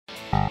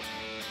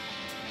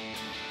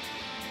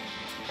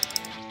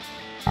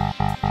Hi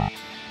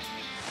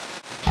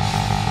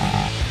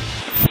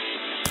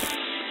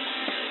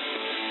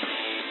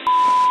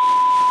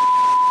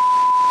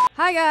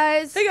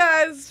guys! Hey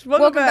guys!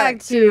 Welcome back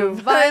to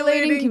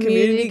Violating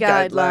Community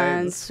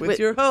Guidelines with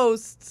your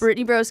hosts,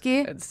 Brittany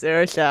Broski and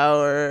Sarah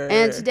Shower.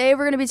 And today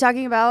we're going to be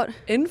talking about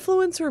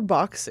influencer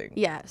boxing.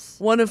 Yes.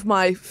 One of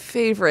my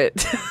favorite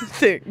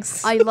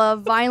things. I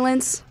love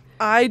violence.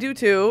 I do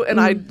too, and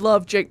I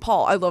love Jake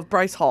Paul. I love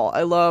Bryce Hall.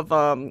 I love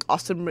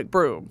Austin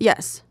McBroom.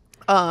 Yes.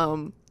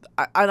 And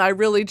I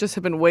really just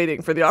have been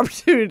waiting for the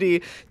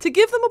opportunity to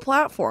give them a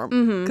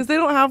platform because they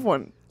don't have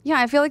one. Yeah,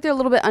 I feel like they're a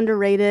little bit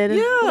underrated.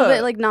 Yeah. A little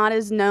bit like not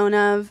as known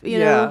of, you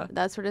know,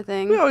 that sort of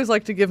thing. We always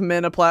like to give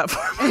men a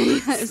platform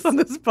on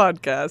this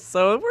podcast,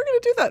 so we're going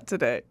to do that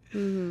today.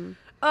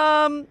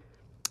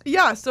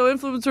 Yeah, so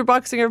influencer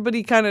boxing,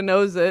 everybody kind of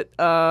knows it.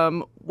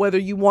 Whether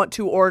you want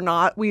to or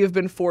not, we have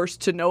been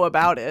forced to know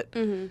about it.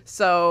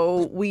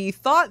 So we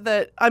thought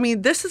that, I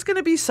mean, this is going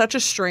to be such a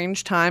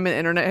strange time in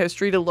internet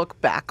history to look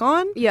back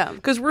on. Yeah.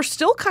 Because we're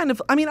still kind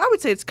of, I mean, I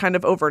would say it's kind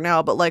of over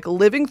now, but like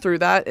living through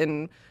that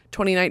in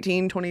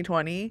 2019,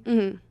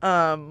 2020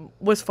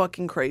 was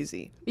fucking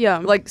crazy. Yeah.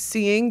 Like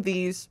seeing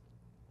these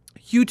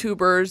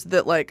YouTubers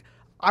that like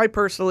I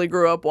personally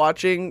grew up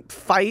watching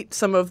fight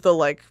some of the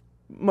like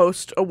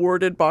most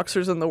awarded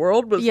boxers in the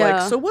world was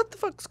like, so what the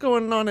fuck's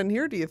going on in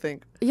here, do you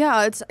think?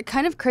 Yeah, it's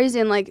kind of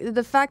crazy. And like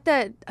the fact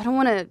that, I don't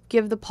want to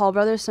give the Paul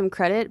brothers some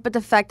credit, but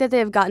the fact that they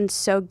have gotten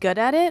so good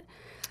at it,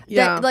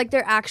 that like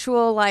they're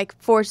actual like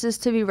forces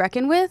to be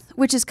reckoned with,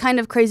 which is kind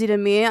of crazy to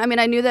me. I mean,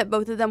 I knew that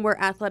both of them were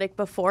athletic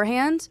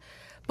beforehand,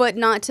 but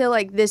not to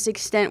like this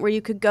extent where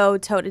you could go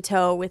toe to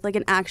toe with like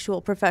an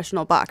actual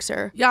professional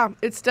boxer. Yeah,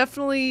 it's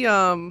definitely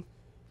I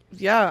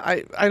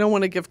don't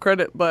want to give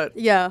credit, but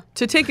to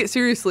take it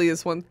seriously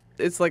is one.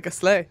 It's like a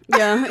slay.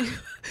 Yeah,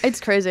 it's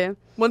crazy.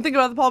 One thing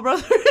about the Paul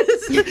brothers,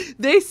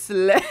 they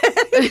slay.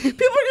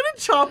 People are gonna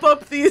chop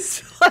up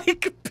these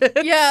like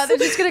bits. Yeah, they're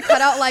just gonna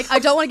cut out like, I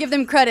don't want to give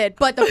them credit,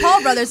 but the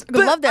Paul brothers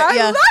love that. I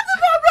love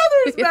the Paul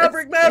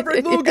brothers.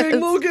 Maverick,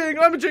 Lil Gang.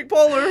 I'm a Jake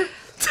Pauler.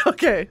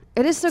 Okay.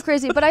 It is so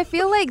crazy, but I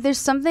feel like there's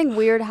something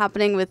weird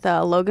happening with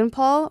Logan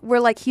Paul, where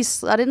like he's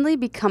suddenly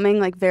becoming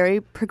like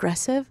very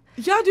progressive.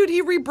 Yeah, dude,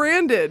 he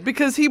rebranded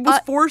because he was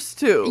forced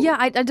to. Yeah,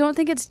 I don't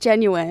think it's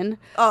genuine.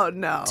 Oh,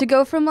 no. To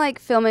go from, like,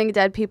 filming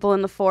dead people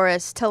in the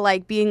forest to,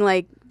 like, being,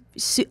 like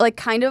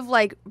kind of,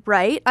 like,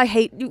 right? I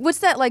hate... What's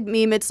that, like,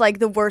 meme? It's, like,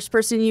 the worst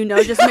person you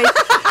know just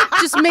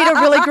made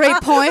a really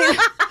great point.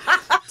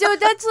 Dude,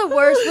 that's the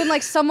worst when,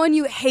 like, someone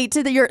you hate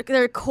to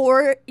their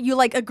core, you,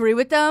 like, agree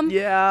with them.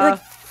 Yeah. You're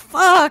like,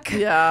 fuck.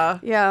 Yeah.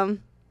 Yeah.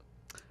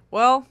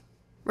 Well...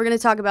 We're going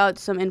to talk about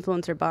some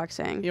influencer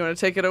boxing. You want to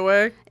take it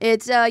away?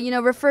 It's,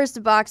 refers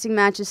to boxing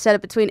matches set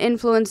up between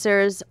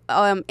influencers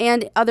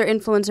and other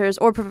influencers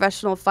or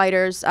professional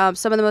fighters.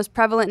 Some of the most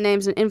prevalent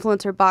names in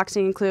influencer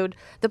boxing include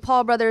the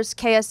Paul brothers,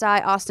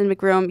 KSI, Austin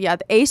McBroom,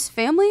 the Ace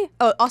family.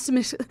 Oh,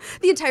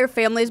 the entire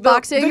family is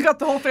boxing. They got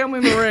the whole family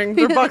in the ring.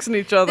 They're boxing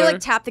each other. They,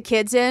 like, tap the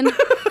kids in.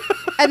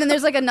 And then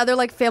there's, like, another,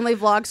 like, family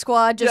vlog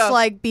squad just,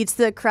 like, beats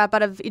the crap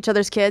out of each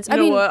other's kids. You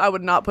know what? I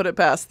would not put it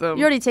past them.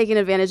 You're already taking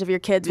advantage of your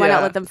kids. Why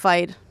not let them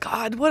fight?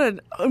 God, we're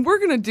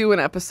going to do an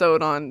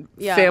episode on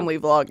family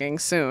vlogging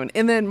soon.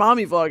 And then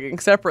mommy vlogging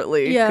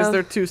separately. Because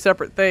they're two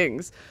separate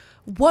things.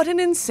 What an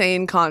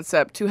insane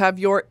concept to have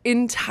your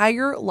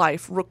entire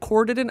life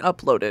recorded and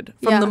uploaded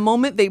from the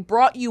moment they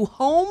brought you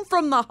home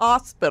from the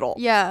hospital.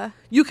 Yeah.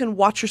 You can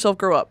watch yourself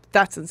grow up.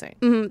 That's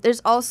insane.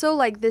 There's also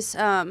like this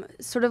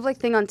sort of like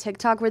thing on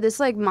TikTok where this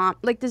like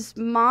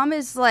mom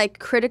is like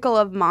critical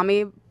of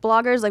mommy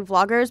bloggers, like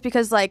vloggers,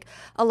 because like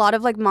a lot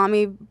of like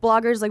mommy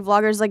bloggers, like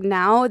vloggers, like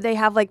now they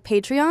have like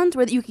Patreons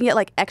where you can get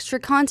like extra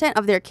content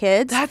of their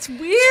kids. That's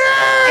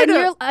weird. And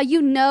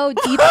you're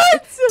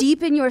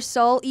deep in your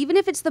soul, even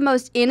if it's the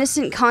most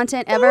innocent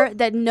content ever,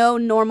 that no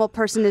normal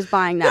person is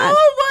buying that. No,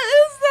 what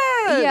is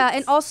that? Yeah,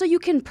 and also you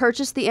can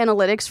purchase the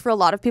analytics for a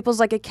lot of people's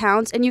like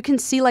accounts, and you can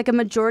see like a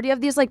majority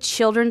of these like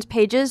children's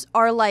pages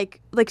are like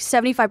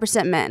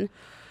 75% men.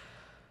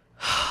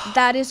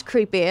 That is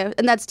creepy,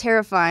 and that's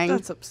terrifying.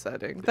 That's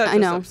upsetting. That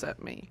just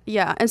upset me.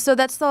 Yeah, and so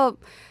that's the...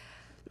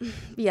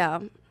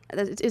 Yeah,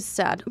 it's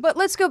sad. But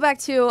let's go back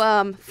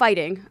to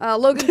fighting.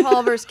 Logan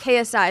Paul versus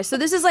KSI. So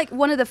this is like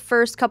one of the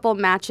first couple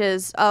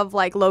matches of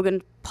like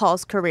Logan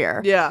Paul's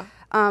career. Yeah.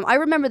 I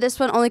remember this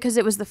one only because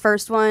it was the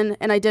first one,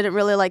 and I didn't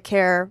really like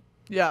care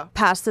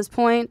past this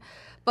point.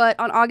 But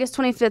on August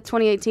 25th,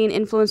 2018,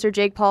 influencer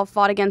Jake Paul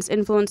fought against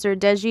influencer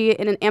Deji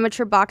in an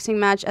amateur boxing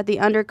match as the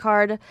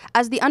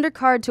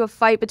undercard to a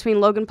fight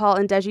between Logan Paul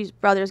and Deji's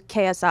brothers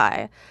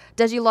KSI.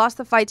 Deji lost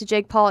the fight to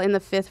Jake Paul in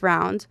the 5th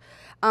round.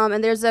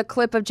 And there's a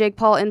clip of Jake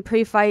Paul in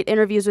pre-fight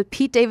interviews with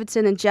Pete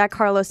Davidson and Jack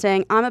Harlow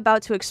saying, "I'm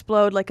about to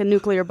explode like a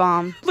nuclear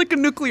bomb." Like a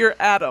nuclear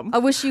atom. I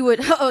wish you would.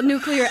 Oh,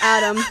 nuclear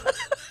atom.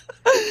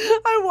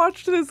 I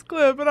watched this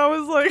clip and I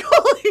was like,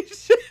 holy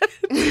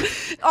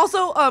shit.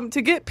 Also,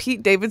 to get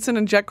Pete Davidson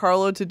and Jack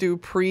Harlow to do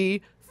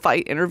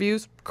pre-fight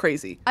interviews,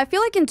 crazy. I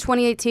feel like in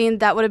 2018,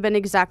 that would have been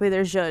exactly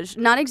their zhuzh.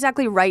 Not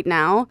exactly right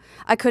now.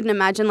 I couldn't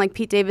imagine like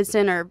Pete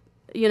Davidson or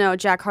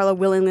Jack Harlow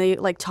willingly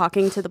like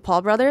talking to the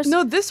Paul brothers.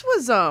 No, this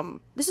was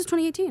This is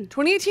 2018.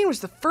 2018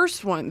 was the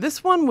first one.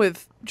 This one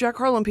with Jack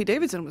Harlow and Pete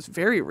Davidson was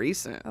very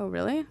recent. Oh,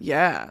 really?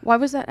 Yeah. Why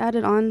was that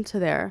added on to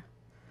there?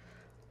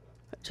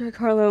 Jack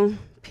Harlow,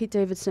 Pete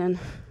Davidson.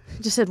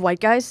 Just said white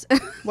guys.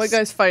 White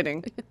guys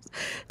fighting.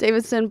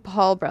 Davidson,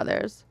 Paul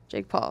brothers.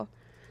 Jake Paul.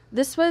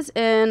 This was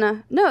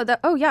in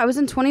it was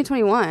in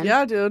 2021.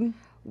 Yeah, dude.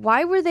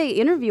 Why were they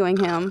interviewing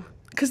him?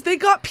 Because they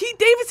got Pete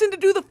Davidson to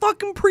do the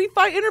fucking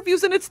pre-fight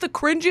interviews, and it's the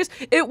cringiest.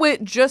 It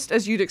went just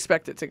as you'd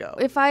expect it to go.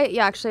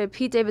 Actually,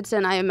 Pete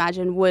Davidson, I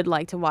imagine, would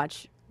like to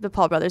watch the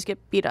Paul brothers get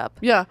beat up.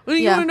 Yeah. Well,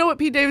 you want to know what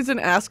Pete Davidson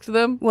asked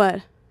them?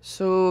 What?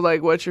 So,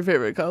 like, what's your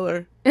favorite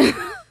color?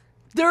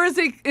 There is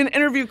an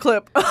interview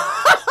clip of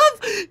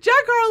Jack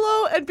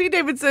Harlow and Pete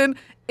Davidson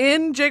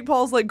in Jake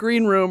Paul's like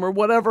green room or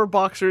whatever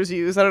boxers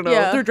use. I don't know,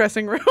 their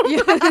dressing room.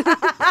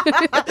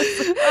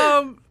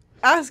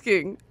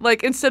 Asking,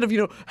 like, instead of,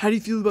 how do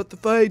you feel about the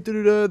fight?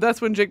 Da-da-da.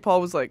 That's when Jake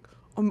Paul was like,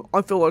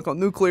 I feel like a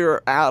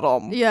nuclear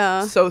atom.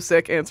 Yeah. So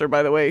sick answer,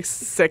 by the way.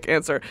 Sick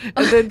answer.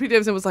 And then Pete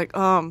Davidson was like,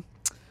 I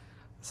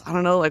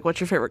don't know, like, what's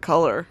your favorite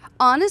color?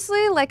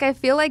 Honestly, like, I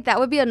feel like that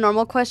would be a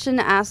normal question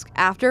to ask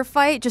after a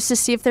fight, just to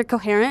see if they're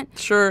coherent.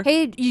 Sure.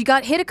 Hey, you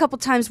got hit a couple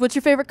times. What's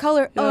your favorite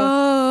color?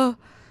 Yeah.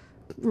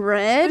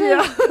 Red?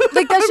 Yeah.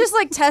 Like, that's just,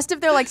 like, test if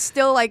they're, like,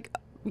 still, like,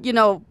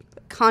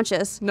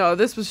 conscious. No,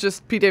 this was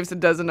just Pete Davidson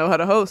doesn't know how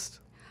to host.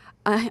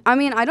 I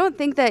mean, I don't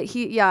think that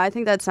I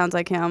think that sounds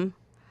like him.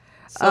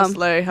 So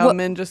slay how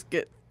men just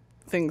get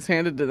things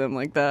handed to them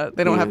like that.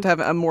 They don't have to have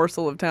a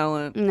morsel of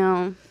talent.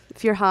 No.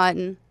 If you're hot,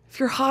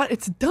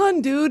 it's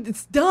done, dude.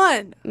 It's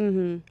done.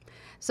 Mm-hmm.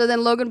 So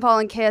then Logan Paul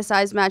and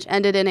KSI's match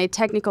ended in a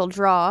technical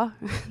draw.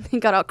 He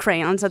got out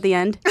crayons at the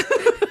end.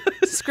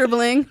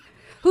 Scribbling.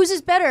 Whose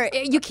is better?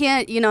 You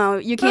can't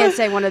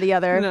say one or the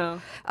other.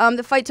 No.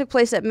 The fight took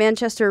place at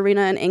Manchester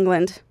Arena in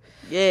England.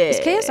 Yeah. Is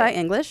KSI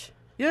English?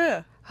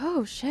 Yeah.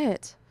 Oh,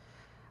 shit.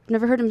 I've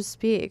never heard him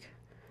speak.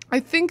 I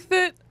think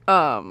that,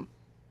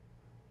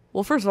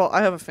 well, first of all,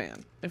 I have a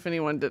fan. If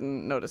anyone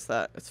didn't notice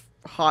that. It's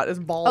hot as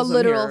balls A in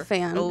literal here.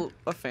 fan.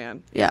 A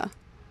fan. Yeah.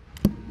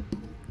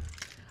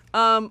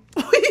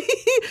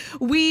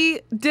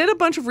 We did a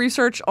bunch of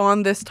research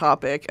on this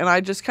topic, and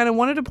I just kind of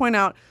wanted to point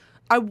out,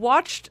 I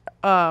watched,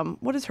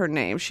 what is her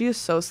name? She is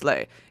so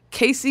slay.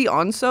 Casey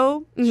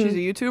Onso. Mm-hmm. She's a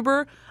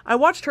YouTuber. I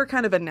watched her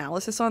kind of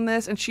analysis on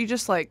this, and she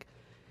just, like,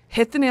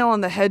 hit the nail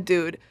on the head,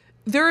 dude.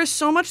 There is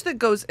so much that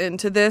goes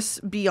into this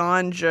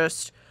beyond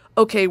just,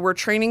 okay, we're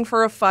training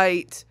for a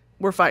fight,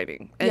 we're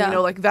fighting. And,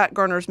 that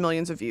garners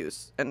millions of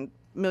views and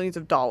millions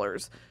of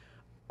dollars.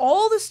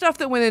 All the stuff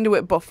that went into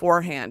it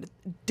beforehand.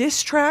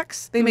 Diss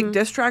tracks. They make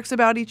diss tracks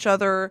about each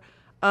other.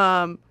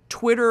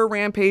 Twitter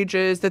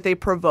rampages that they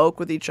provoke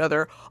with each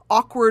other.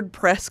 Awkward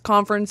press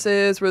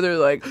conferences where they're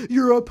like,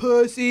 you're a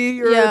pussy.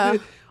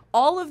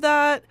 All of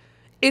that.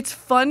 It's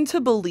fun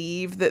to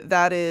believe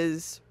that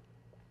is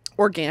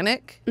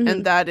organic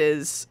and that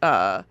is,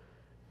 for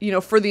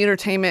the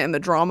entertainment and the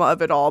drama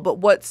of it all. But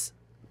what's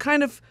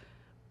kind of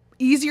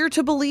easier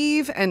to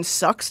believe and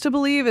sucks to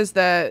believe is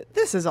that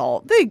this is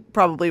all, they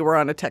probably were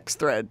on a text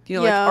thread.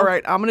 Like, all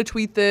right, I'm going to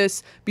tweet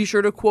this. Be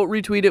sure to quote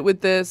retweet it with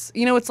this.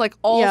 It's like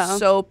all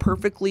so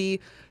perfectly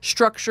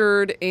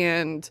structured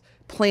and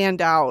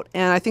planned out.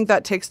 And I think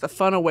that takes the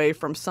fun away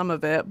from some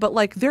of it. But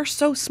like, they're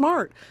so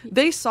smart.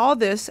 They saw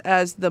this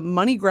as the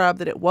money grab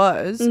that it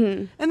was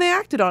and they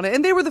acted on it.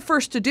 And they were the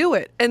first to do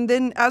it. And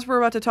then, as we're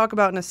about to talk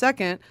about in a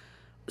second,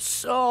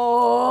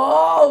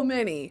 so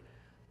many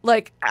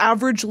like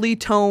averagely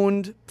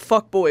toned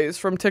fuckboys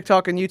from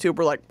TikTok and YouTube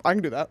were like, I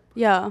can do that.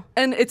 Yeah.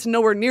 And it's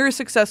nowhere near as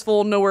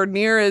successful, nowhere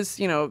near as,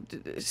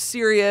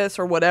 serious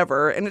or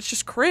whatever. And it's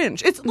just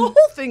cringe. The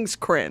whole thing's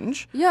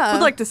cringe. Yeah. I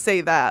would like to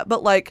say that.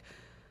 But like,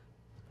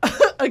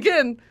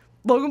 again,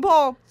 Logan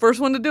Paul, first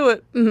one to do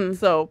it. Mm-hmm.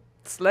 So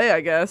slay,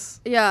 I guess.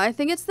 Yeah, I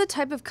think it's the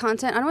type of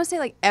content, I don't want to say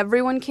like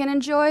everyone can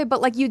enjoy,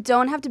 but like you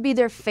don't have to be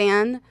their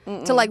fan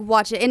to like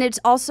watch it. And it's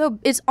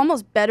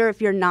almost better if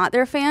you're not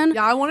their fan.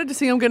 Yeah, I wanted to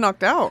see him get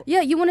knocked out.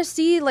 Yeah, you want to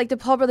see like the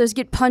Paul brothers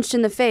get punched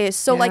in the face.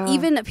 So like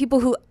even people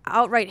who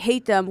outright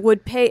hate them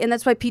would pay, and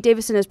that's why Pete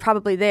Davidson is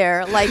probably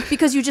there. Like,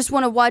 because you just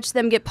want to watch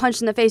them get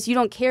punched in the face. You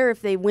don't care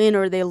if they win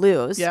or they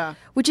lose. Yeah.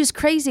 Which is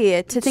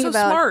crazy to think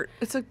about. So smart.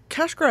 It's a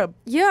cash grab.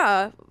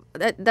 Yeah.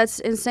 That's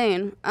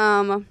insane.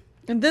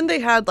 And then they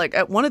had, like,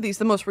 at one of these,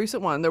 the most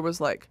recent one, there was,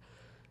 like,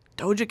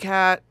 Doja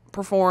Cat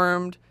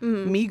performed,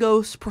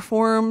 Migos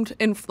performed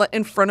in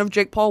front of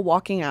Jake Paul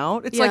walking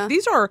out. It's like,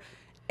 these are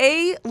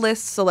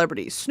A-list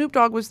celebrities. Snoop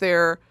Dogg was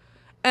there.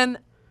 And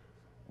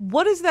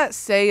what does that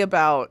say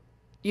about,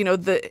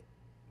 the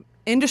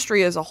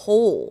industry as a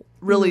whole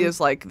really is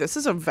like, this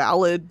is a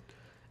valid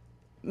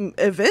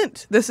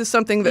event. This is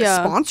something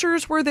that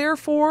sponsors were there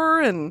for.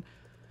 And,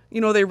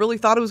 they really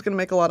thought it was going to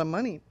make a lot of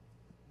money.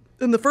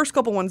 And the first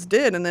couple ones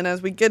did. And then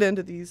as we get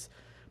into these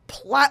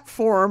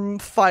platform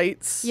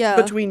fights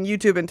between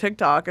YouTube and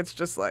TikTok, it's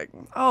just like,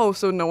 oh,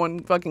 so no one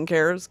fucking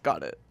cares?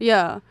 Got it.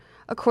 Yeah.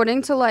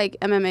 According to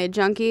MMA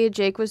Junkie,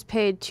 Jake was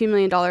paid $2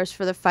 million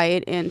for the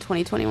fight in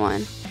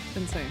 2021.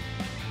 Insane.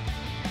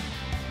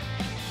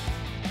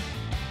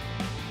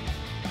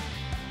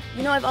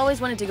 You know, I've always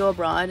wanted to go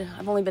abroad.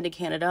 I've only been to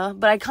Canada,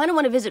 but I kind of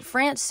want to visit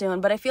France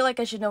soon, but I feel like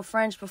I should know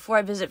French before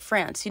I visit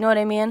France. You know what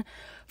I mean?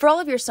 For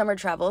all of your summer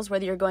travels,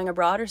 whether you're going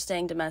abroad or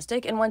staying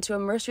domestic and want to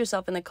immerse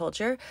yourself in the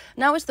culture,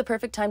 now is the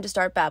perfect time to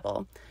start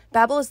Babbel.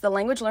 Babbel is the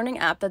language learning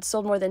app that's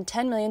sold more than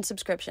 10 million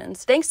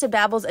subscriptions. Thanks to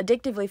Babbel's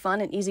addictively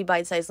fun and easy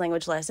bite-sized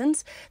language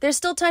lessons, there's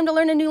still time to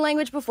learn a new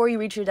language before you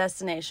reach your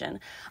destination.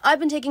 I've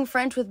been taking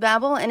French with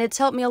Babbel, and it's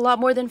helped me a lot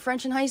more than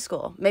French in high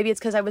school. Maybe it's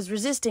because I was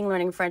resisting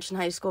learning French in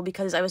high school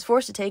because I was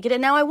forced to take it,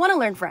 and now I want to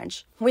learn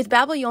French. With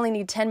Babbel, you only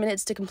need 10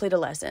 minutes to complete a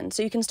lesson,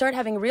 so you can start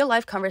having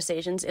real-life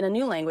conversations in a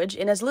new language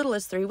in as little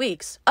as 3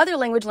 weeks. Other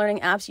language learning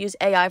apps use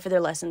AI for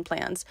their lesson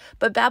plans,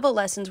 but Babbel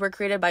lessons were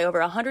created by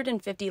over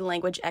 150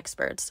 language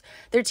experts.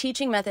 Their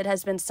teaching method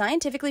has been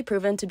scientifically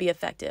proven to be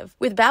effective.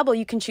 With Babbel,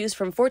 you can choose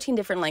from 14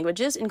 different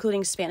languages,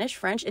 including Spanish,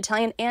 French,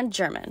 Italian, and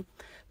German.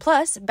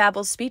 Plus,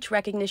 Babbel's speech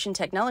recognition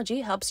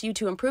technology helps you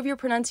to improve your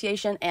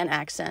pronunciation and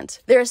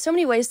accent. There are so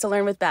many ways to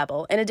learn with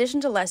Babbel. In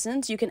addition to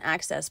lessons, you can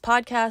access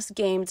podcasts,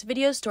 games,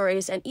 video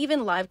stories, and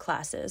even live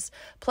classes.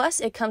 Plus,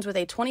 it comes with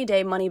a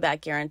 20-day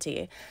money-back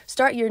guarantee.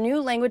 Start your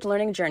new language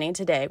learning journey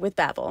today with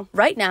Babbel.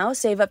 Right now,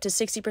 save up to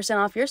 60%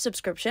 off your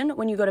subscription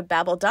when you go to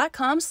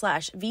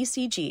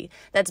babbel.com/VCG.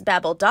 That's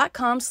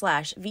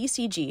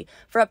babbel.com/VCG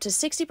for up to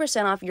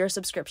 60% off your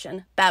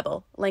subscription.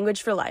 Babbel,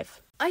 language for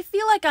life. I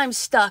feel like I'm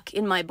stuck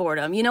in my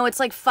boredom. You know, it's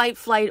like fight,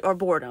 flight, or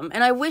boredom.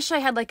 And I wish I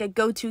had like a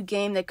go-to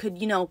game that could,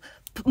 you know,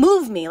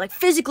 move me, like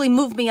physically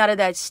move me out of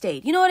that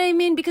state. You know what I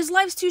mean? Because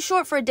life's too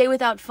short for a day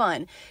without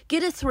fun.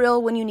 Get a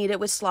thrill when you need it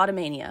with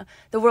Slotomania,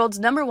 the world's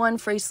 #1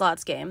 free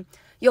slots game.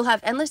 You'll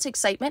have endless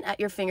excitement at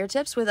your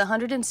fingertips with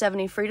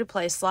 170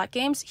 free-to-play slot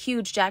games,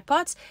 huge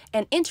jackpots,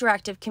 an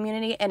interactive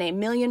community, and 1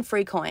 million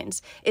free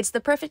coins. It's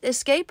the perfect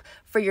escape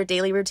for your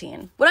daily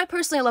routine. What I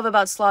personally love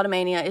about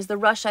Slotomania is the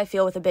rush I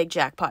feel with a big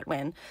jackpot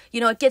win.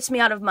 You know, it gets me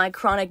out of my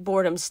chronic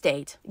boredom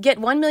state. Get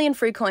 1 million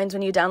free coins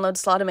when you download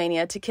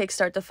Slotomania to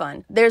kickstart the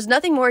fun. There's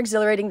nothing more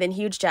exhilarating than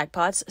huge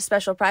jackpots,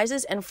 special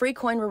prizes, and free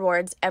coin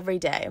rewards every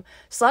day.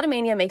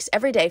 Slotomania makes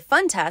every day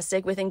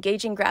fun-tastic with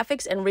engaging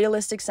graphics and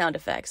realistic sound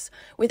effects.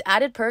 With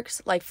added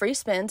perks like free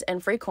spins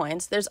and free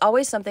coins, there's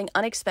always something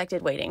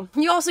unexpected waiting.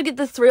 You also get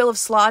the thrill of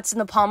slots in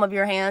the palm of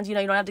your hand. You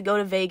know, you don't have to go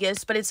to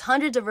Vegas, but it's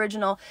hundreds of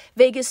original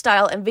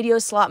Vegas-style and video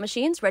slot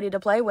machines ready to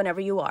play whenever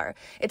you are.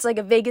 It's like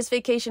a Vegas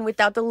vacation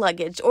without the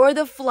luggage, or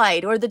the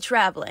flight, or the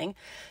traveling.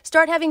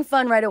 Start having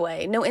fun right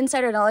away. No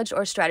insider knowledge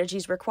or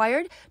strategies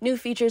required. New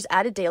features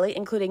added daily,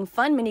 including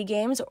fun mini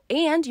games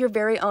and your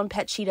very own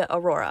pet cheetah,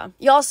 Aurora.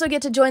 You also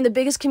get to join the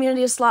biggest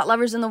community of slot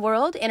lovers in the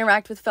world,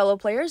 interact with fellow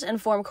players,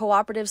 and form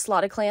cooperative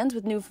slotted clans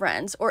with new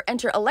friends, or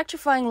enter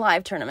electrifying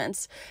live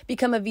tournaments.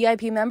 Become a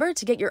VIP member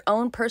to get your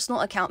own personal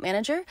account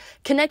manager.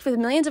 Connect with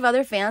millions of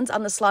other fans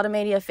on the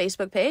Slotomania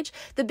Facebook page,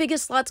 the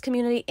biggest slots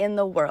community in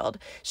the world.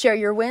 Share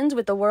your wins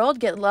with the world,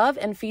 get love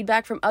and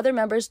feedback from other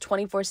members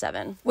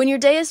 24/7. When your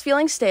day is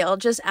feeling stale,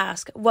 just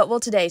ask, what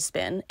will today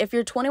spin? If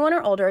you're 21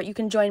 or older, you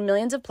can join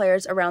millions of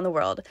players around the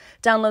world.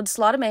 Download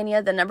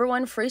Slotomania, the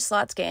 #1 free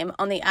slots game,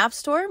 on the App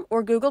Store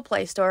or Google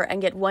Play Store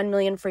and get 1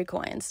 million free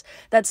coins.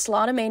 That's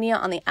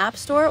Slotomania on the App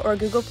Store or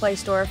Google Play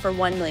Store for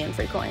 1 million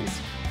free coins.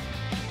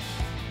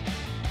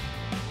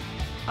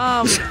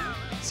 How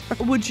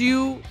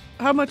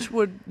much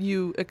would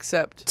you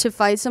accept to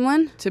fight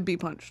someone? To be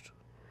punched?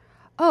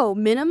 Oh,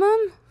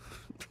 minimum?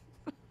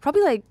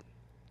 Probably like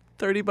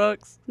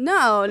 $30?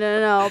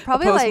 No.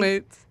 Probably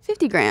like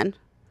 50 grand.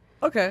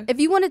 Okay. If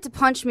you wanted to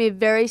punch me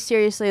very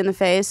seriously in the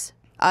face,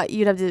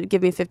 you'd have to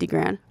give me 50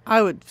 grand.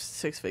 I would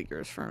 6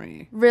 figures for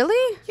me.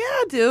 Really?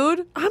 Yeah,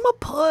 dude. I'm a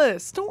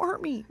puss. Don't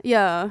hurt me.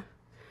 Yeah.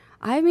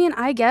 I mean,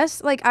 I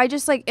guess, like, I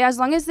just, like, as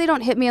long as they don't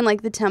hit me in,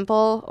 like, the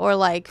temple or,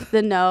 like,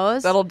 the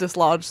nose. That'll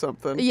dislodge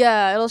something.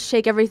 Yeah, it'll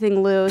shake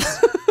everything loose.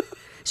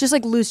 It's just,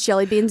 like, loose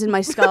jelly beans in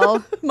my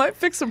skull. Might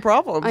fix some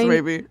problems,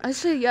 maybe. I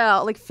should,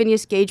 like,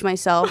 Phineas Gage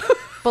myself,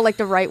 but, like,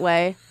 the right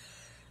way.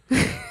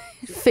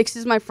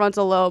 Fixes my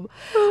frontal lobe.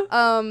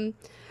 No,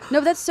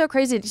 but that's so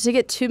crazy. To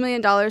get $2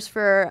 million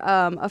for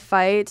a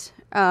fight.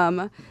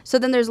 So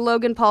then there's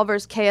Logan Paul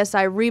versus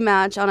KSI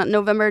rematch on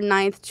November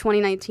 9th,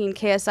 2019.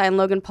 KSI and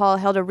Logan Paul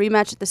held a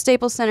rematch at the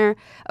Staples Center,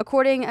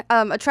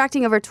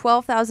 attracting over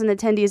 12,000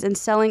 attendees and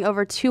selling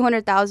over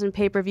 200,000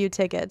 pay-per-view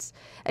tickets.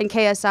 And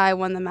KSI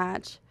won the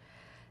match.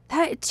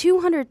 That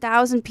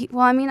 200,000 people.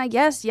 Well, I mean, I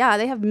guess, yeah,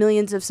 they have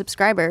millions of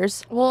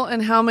subscribers. Well,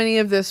 and how many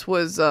of this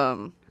was,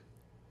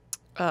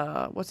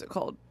 what's it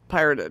called?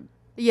 Pirated.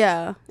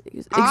 Yeah.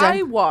 Exactly.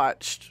 I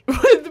watched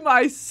with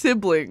my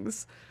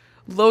siblings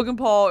Logan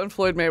Paul and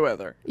Floyd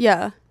Mayweather.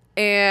 Yeah.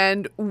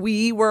 And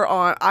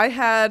I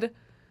had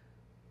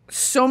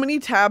so many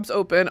tabs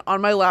open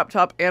on my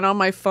laptop and on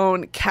my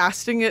phone,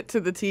 casting it to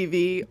the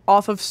TV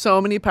off of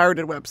so many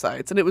pirated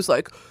websites. And it was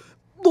like,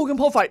 Logan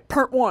Paul fight,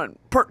 part 1,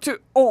 part 2,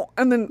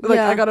 and then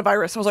I got a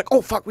virus. I was like,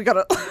 oh fuck, we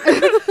gotta, because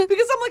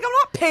I'm like, I'm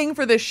not paying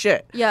for this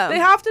shit. Yeah. They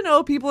have to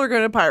know people are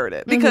gonna pirate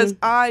it because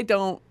I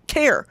don't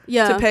care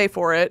to pay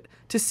for it,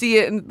 to see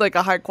it in like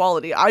a high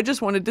quality. I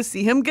just wanted to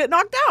see him get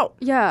knocked out.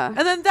 Yeah.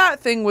 And then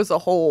that thing was a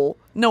whole,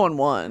 no one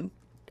won.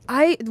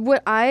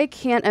 What I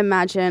can't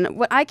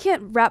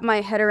wrap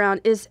my head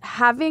around is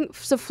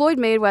so Floyd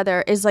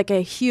Mayweather is like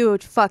a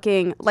huge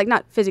fucking, like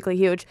not physically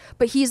huge,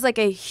 but he's like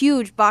a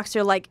huge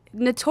boxer, like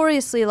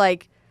notoriously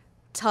like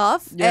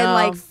tough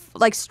and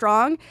like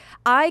strong.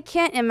 I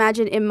can't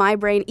imagine in my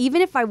brain,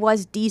 even if I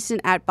was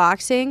decent at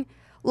boxing,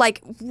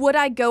 like, would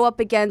I go up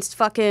against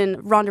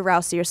fucking Ronda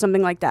Rousey or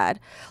something like that?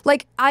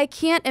 Like, I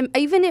can't,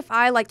 even if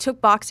I, like,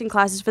 took boxing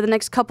classes for the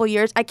next couple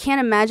years, I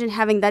can't imagine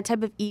having that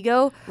type of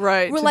ego.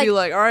 Right, to be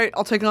like, all right,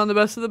 I'll take on the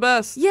best of the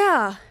best.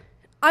 Yeah.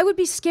 I would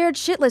be scared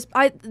shitless.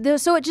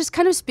 So it just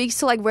kind of speaks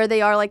to, like, where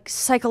they are, like,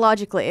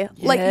 psychologically.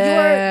 Yeah.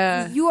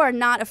 Like, you are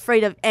not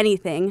afraid of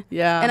anything.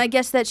 Yeah. And I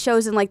guess that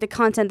shows in, like, the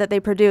content that they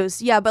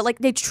produce. Yeah, but, like,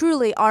 they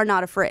truly are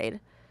not afraid.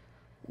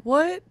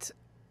 What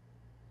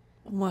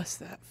must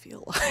that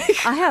feel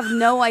like? I have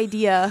no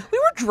idea. We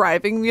were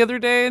driving the other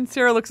day, and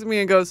Sarah looks at me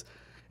and goes,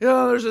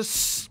 there's a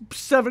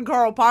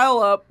 7-car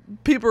pileup.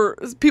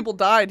 People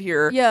died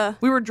here. Yeah.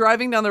 We were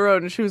driving down the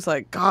road, and she was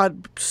like,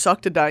 God,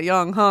 suck to die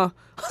young, huh?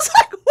 I was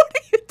like, what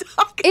are you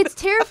talking It's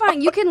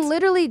terrifying. You can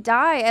literally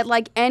die at,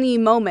 like, any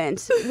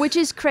moment, which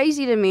is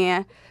crazy to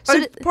me.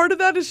 So part of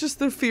that is just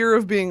the fear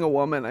of being a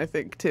woman, I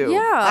think, too.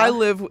 Yeah. I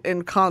live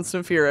in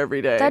constant fear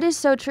every day. That is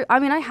so true. I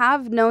mean, I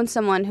have known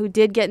someone who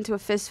did get into a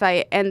fist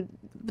fight, and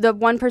the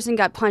one person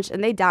got punched,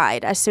 and they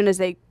died as soon as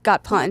they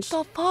got punched.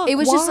 What the fuck? It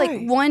was Why? just,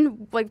 like,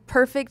 one, like,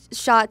 perfect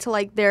shot to,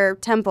 like, their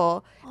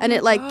temple, and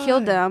it, like,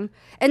 killed them.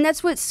 And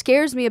that's what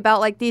scares me about,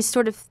 like, these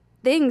sort of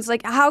things.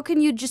 Like, how can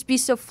you just be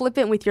so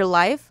flippant with your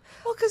life?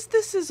 Well, because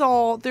this is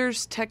all,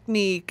 there's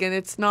technique, and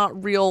it's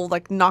not real,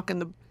 like, knocking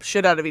the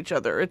shit out of each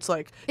other. It's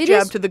like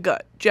jab to the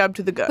gut.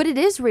 But it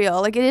is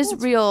real. Like, it is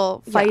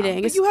real fighting.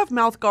 Yeah, but you have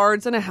mouth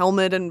guards and a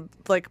helmet and,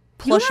 like,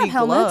 plushy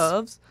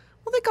gloves.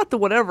 Well, they got the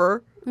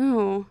whatever.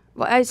 Oh.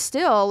 Well, I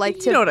still,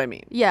 like, you know what I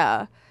mean.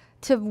 Yeah.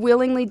 To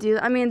willingly do,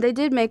 I mean, they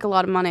did make a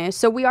lot of money.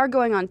 So we are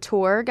going on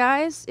tour,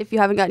 guys, if you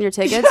haven't gotten your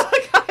tickets.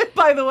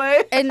 By the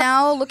way. And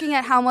now, looking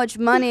at how much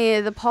money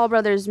the Paul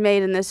brothers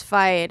made in this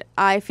fight,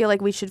 I feel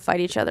like we should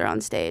fight each other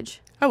on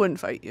stage. I wouldn't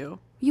fight you.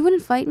 You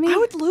wouldn't fight me? I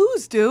would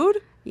lose,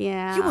 dude.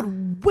 Yeah. You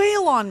would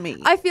wail on me.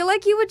 I feel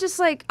like you would just,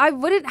 like, I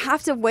wouldn't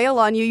have to wail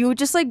on you. You would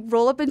just, like,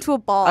 roll up into a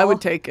ball. I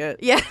would take it.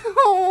 Yeah.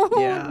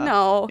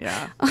 No.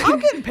 Yeah. I'm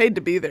getting paid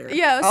to be there.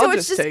 Yeah, I'll so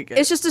it's just take it.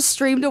 It's just a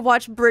stream to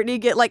watch Brittany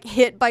get, like,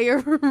 hit by your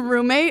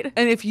roommate.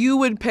 And if you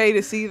would pay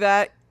to see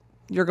that,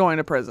 you're going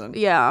to prison.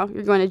 Yeah,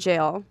 you're going to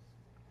jail.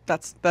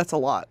 That's a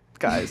lot,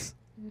 guys.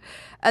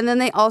 And then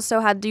they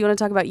also had, do you want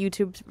to talk about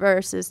YouTube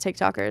versus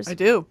TikTokers? I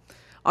do.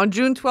 On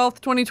June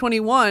 12th,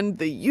 2021,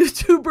 the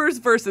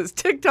YouTubers versus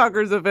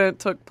TikTokers event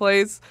took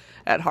place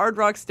at Hard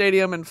Rock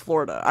Stadium in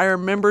Florida. I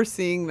remember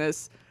seeing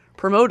this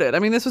promoted. I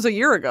mean, this was a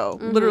year ago,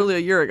 literally a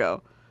year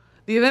ago.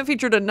 The event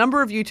featured a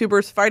number of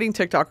YouTubers fighting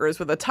TikTokers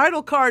with a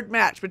title card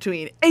match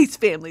between Ace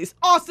Family's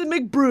Austin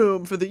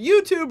McBroom for the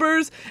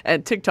YouTubers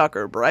and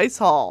TikToker Bryce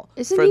Hall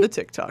the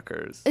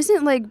TikTokers.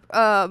 Isn't like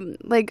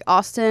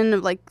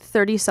Austin like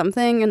 30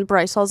 something and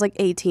Bryce Hall's like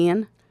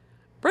 18?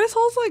 Bryce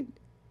Hall's like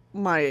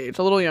my age,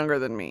 a little younger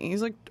than me.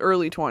 He's like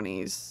early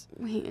 20s.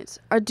 Wait,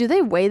 do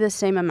they weigh the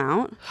same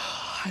amount?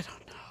 I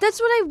don't know. That's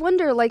what I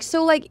wonder. Like,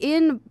 so like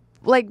in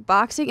like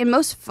boxing, in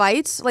most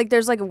fights, like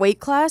there's like weight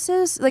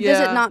classes. Like, does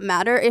it not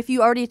matter if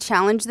you already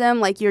challenge them?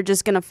 Like, you're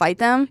just gonna fight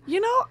them? You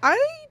know, I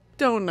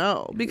don't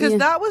know, because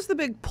that was the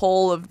big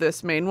pull of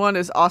this main one.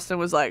 Is Austin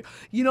was like,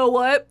 you know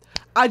what?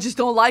 I just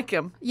don't like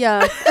him.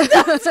 Yeah,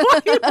 that's why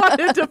he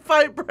wanted to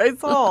fight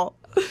Bryce Hall.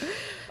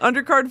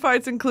 Undercard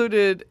fights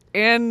included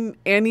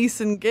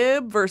Anison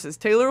Gibb versus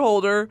Taylor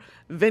Holder,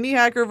 Vinny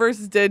Hacker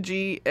versus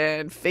Deji,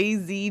 and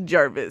FaZe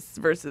Jarvis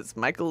versus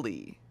Michael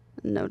Lee.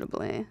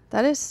 Notably.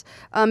 That is,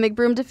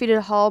 McBroom defeated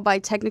Hall by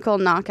technical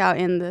knockout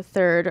in the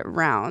 3rd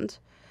round.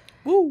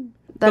 Woo.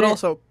 But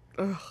also,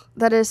 ugh.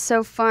 That is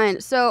so fun.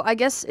 So I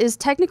guess, is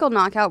technical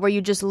knockout where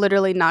you just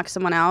literally knock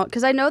someone out?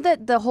 Because I know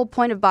that the whole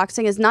point of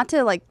boxing is not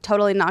to like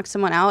totally knock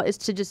someone out, it's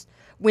to just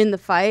win the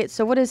fight.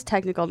 So what is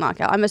technical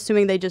knockout? I'm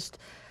assuming they just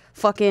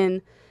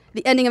fucking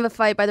the ending of a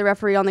fight by the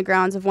referee on the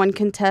grounds of one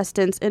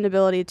contestant's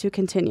inability to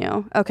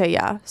continue. Okay,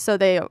 yeah. So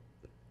they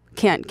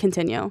can't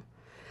continue.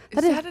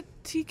 Is that a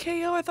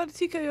TKO? I thought a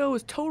TKO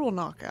was total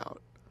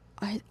knockout.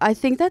 I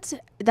think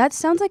that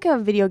sounds like a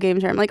video game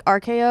term, like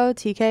RKO,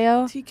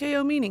 TKO.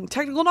 TKO meaning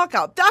technical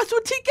knockout. That's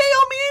what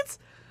TKO means?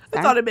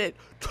 I thought it meant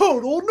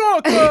total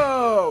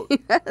knockout.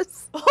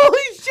 Yes.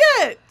 Holy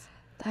shit.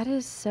 That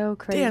is so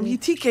crazy. Damn, he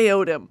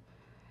TKO'd him.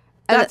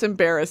 That's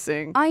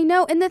embarrassing. I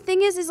know. And the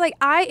thing is like,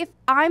 if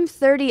I'm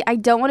 30, I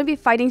don't want to be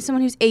fighting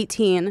someone who's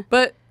 18.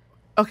 But,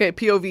 okay,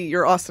 POV,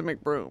 you're Austin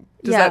McBroom.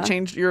 Does that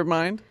change your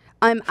mind?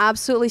 I'm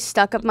absolutely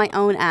stuck up my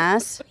own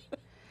ass.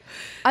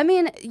 I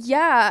mean,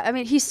 yeah. I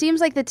mean, he seems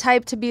like the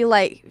type to be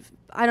like,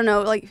 I don't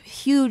know, like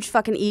huge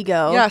fucking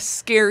ego. Yeah,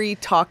 scary,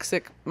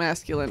 toxic,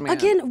 masculine man.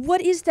 Again,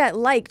 what is that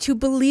like to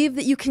believe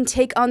that you can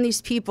take on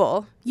these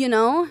people, you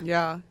know?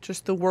 Yeah,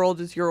 just the world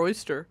is your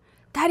oyster.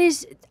 That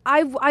is,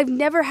 I've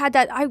never had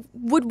that. I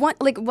would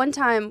want, like, one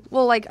time,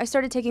 well, like, I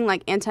started taking,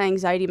 like,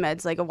 anti-anxiety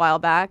meds, like, a while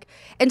back.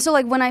 And so,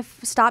 like, when I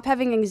stopped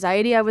having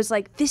anxiety, I was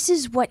like, this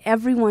is what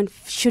everyone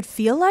should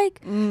feel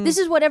like. This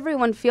is what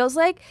everyone feels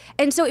like.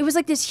 And so it was,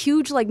 like, this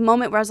huge, like,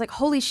 moment where I was like,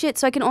 holy shit.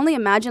 So I can only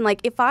imagine,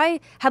 like, if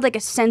I had, like, a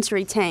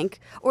sensory tank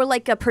or,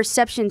 like, a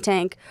perception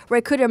tank where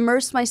I could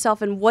immerse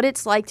myself in what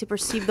it's like to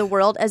perceive the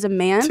world as a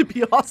man. To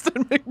be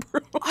Austin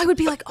McBroom. I would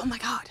be like, oh, my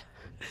God.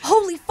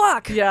 Holy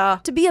fuck. Yeah.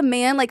 To be a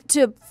man, like,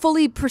 to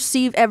fully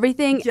perceive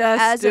everything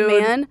as a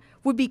man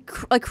would be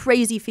a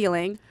crazy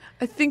feeling.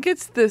 I think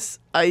it's this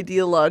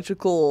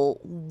ideological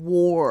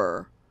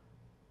war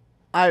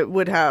I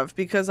would have,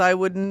 because I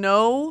would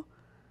know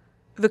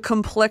the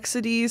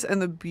complexities and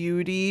the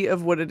beauty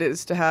of what it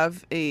is to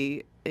have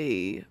a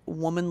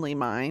womanly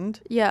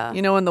mind. Yeah.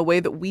 You know, in the way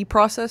that we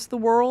process the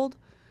world.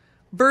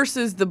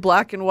 Versus the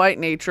black and white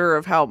nature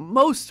of how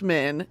most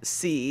men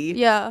see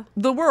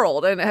the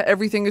world, and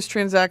everything is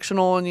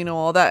transactional, and, you know,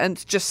 all that,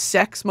 and just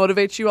sex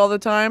motivates you all the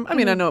time. I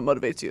mean, I know it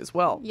motivates you as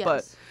well,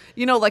 but,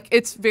 you know, like,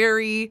 it's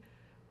very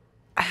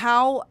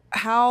how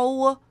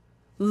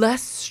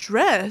less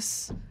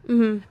stress.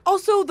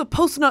 Also, the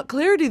post-nut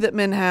clarity that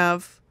men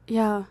have.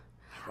 Yeah,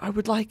 I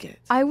would like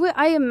it.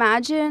 I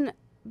imagine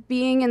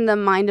being in the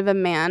mind of a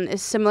man is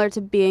similar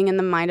to being in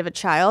the mind of a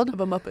child. Of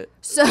a Muppet.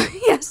 So,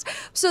 yes.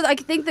 So I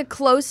think the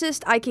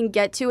closest I can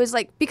get to is,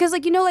 like, because,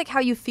 like, you know, like, how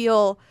you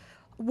feel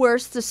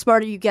worse the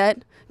smarter you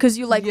get? Because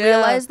you, like,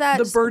 realize that.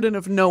 The burden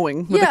of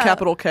knowing with a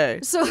capital K.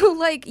 So,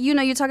 like, you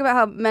know, you talk about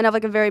how men have,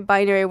 like, a very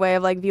binary way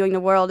of, like, viewing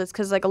the world. It's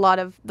because, like, a lot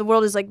of the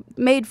world is, like,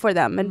 made for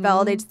them and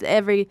validates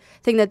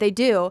everything that they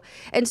do.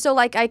 And so,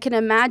 like, I can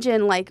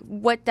imagine, like,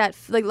 what that,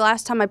 like,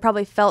 last time I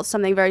probably felt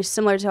something very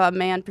similar to how a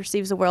man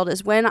perceives the world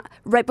is when,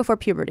 right before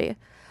puberty,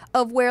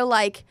 of where,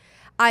 like,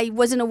 I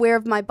wasn't aware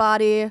of my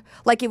body,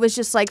 like, it was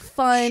just, like,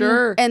 fun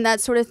and that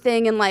sort of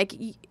thing, and, like,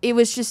 it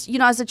was just, you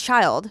know, as a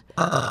child.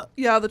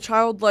 Yeah, the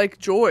childlike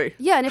joy.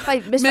 Yeah, and if I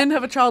men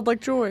have a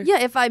childlike joy. Yeah,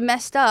 if I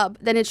messed up,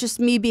 then it's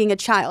just me being a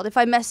child. If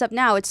I mess up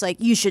now, it's like,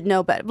 you should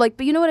know better. Like,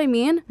 but you know what I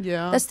mean?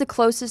 Yeah. That's the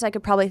closest I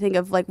could probably think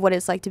of, like, what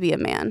it's like to be a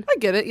man. I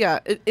get it,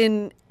 yeah.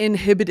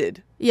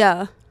 Inhibited.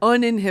 Yeah.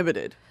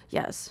 Uninhibited.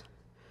 Yes.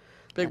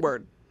 Big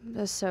word.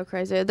 That's so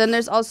crazy. Then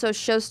there's also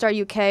Showstar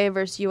UK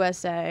versus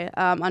USA.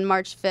 On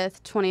March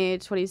 5th,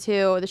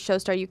 2022, the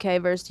Showstar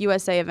UK versus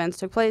USA events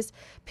took place,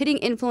 pitting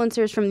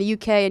influencers from the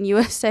UK and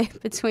USA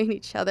between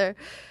each other.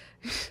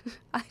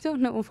 I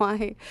don't know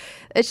why.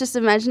 It's just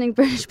imagining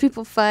British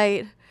people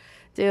fight.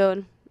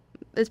 Dude,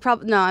 it's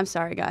probably... No, I'm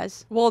sorry,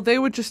 guys. Well, they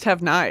would just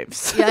have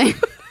knives. Yeah.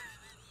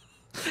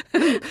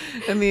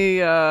 And the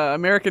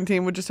American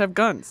team would just have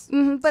guns.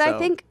 But I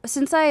think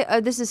since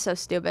this is so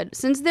stupid.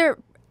 Since they're...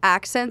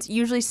 accents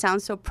usually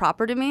sound so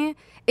proper to me.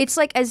 It's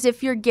like as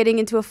if you're getting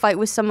into a fight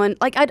with someone,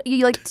 like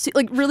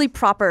like really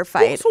proper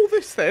fight. What's all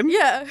this then?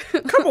 Yeah.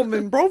 Come on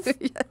then, bro.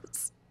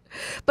 Yes.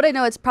 But I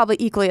know it's probably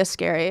equally as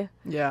scary.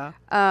 Yeah.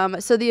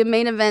 So the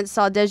main event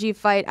saw Deji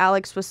fight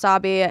Alex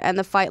Wasabi, and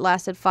the fight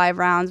lasted 5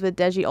 rounds, with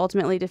Deji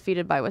ultimately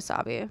defeated by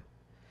Wasabi.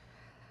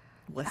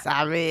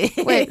 Wasabi.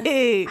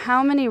 Wait,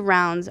 how many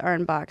rounds are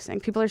in boxing?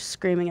 People are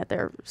screaming at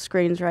their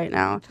screens right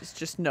now.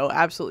 Just know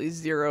absolutely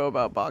zero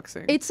about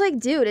boxing. It's like,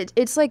 dude,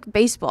 it's like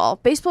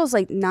baseball. Baseball is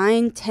like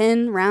 9,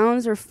 10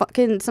 rounds or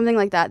fucking something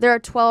like that. There are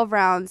 12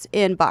 rounds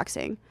in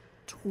boxing.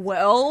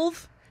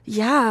 12?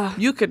 Yeah.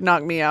 You could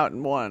knock me out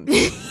in one.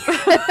 You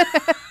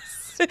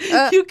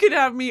could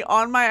have me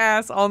on my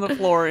ass on the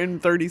floor in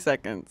 30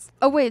 seconds.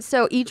 Oh, wait,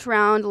 so each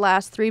round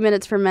lasts 3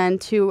 minutes for men,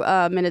 2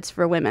 minutes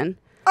for women.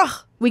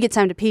 Ugh. We get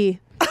time to pee.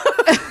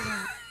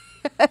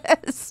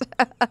 Yes.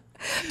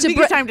 You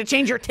get time to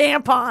change your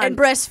tampon. And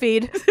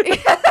breastfeed.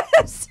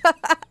 Yes.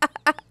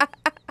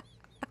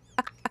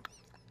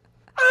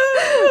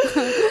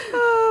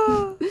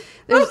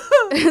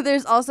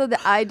 There's also the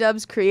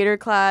iDubbbz Creator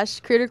Clash.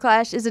 Creator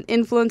Clash is an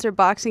influencer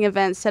boxing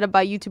event set up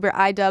by YouTuber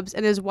iDubbbz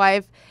and his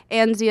wife,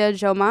 Anzia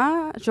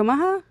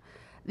Jomaha.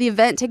 The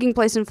event taking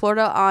place in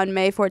Florida on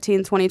May 14,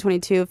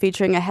 2022,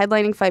 featuring a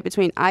headlining fight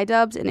between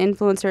iDubbbz and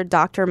influencer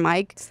Dr.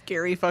 Mike.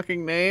 Scary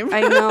fucking name.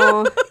 I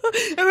know.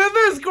 And then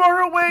this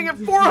corner weighing at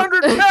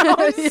 400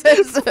 pounds.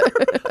 Yes.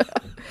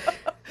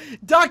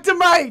 Dr.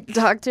 Mike.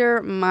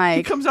 Dr. Mike.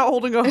 He comes out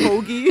holding a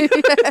hoagie.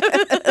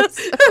 Yes.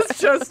 His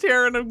chest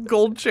hair and a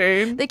gold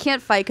chain. They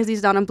can't fight because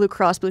he's not on Blue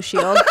Cross Blue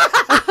Shield.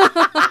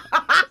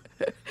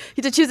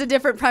 You have to choose a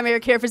different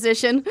primary care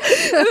physician. In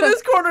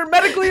this corner,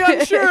 medically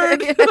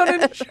uninsured,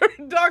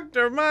 uninsured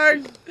Dr.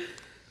 Mike.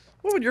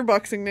 What would your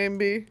boxing name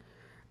be?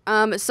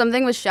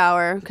 Something with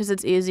shower, because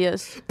it's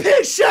easiest.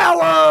 Pig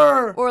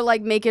shower! Or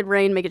like make it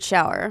rain, make it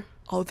shower.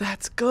 Oh,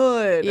 that's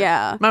good.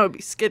 Yeah. Mine would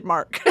be skid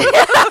mark. No,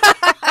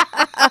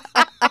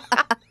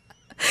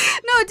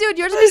 dude,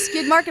 yours would be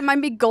skid mark and mine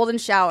be golden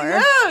shower.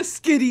 Yeah,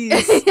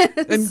 skiddies.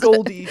 Yes. And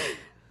Goldie.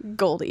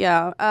 Goldie,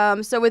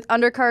 yeah. So with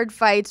undercard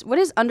fights, what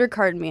does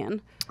undercard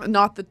mean?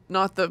 Not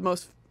the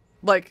most,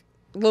 like,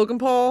 Logan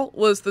Paul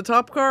was the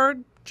top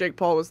card Jake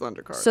Paul was the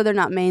undercard. So they're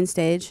not main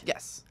stage?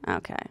 Yes.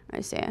 Okay,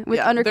 I see. With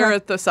undercard, they're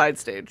at the side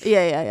stage.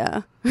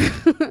 Yeah.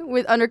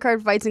 With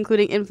undercard fights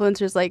including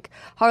influencers like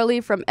Harley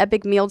from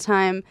Epic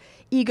Mealtime,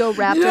 Ego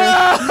Raptor,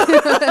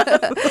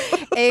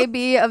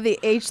 AB of the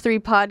H3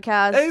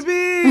 podcast,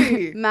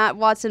 AB, Matt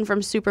Watson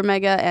from Super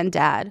Mega, and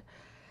Dad.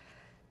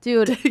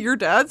 Dude. Your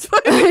dad's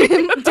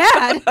fighting?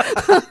 Dad?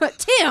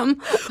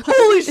 Tim?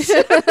 Holy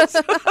shit.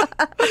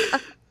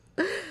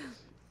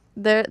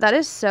 That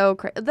is so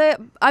crazy.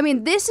 I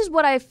mean, this is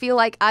what I feel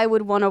like I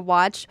would want to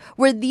watch,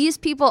 where these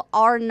people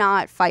are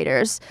not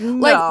fighters. No.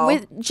 Like,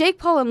 with Jake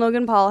Paul and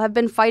Logan Paul have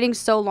been fighting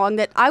so long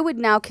that I would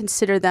now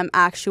consider them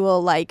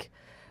actual, like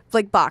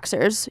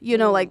boxers, you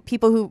know, like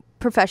people who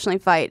professionally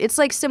fight. It's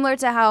like similar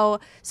to how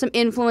some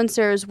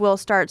influencers will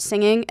start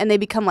singing and they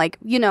become like,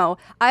 you know,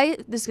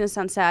 this is going to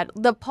sound sad.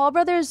 The Paul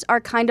brothers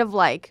are kind of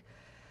like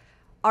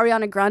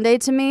Ariana Grande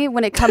to me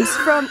when it comes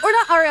from, or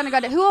not Ariana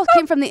Grande, who else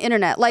came from the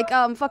internet? Like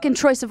fucking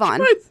Troye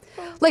Sivan.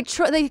 Like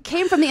they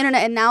came from the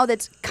internet and now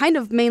that's kind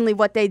of mainly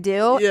what they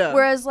do. Yeah.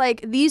 Whereas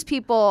like these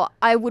people,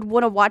 I would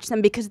want to watch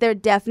them because they're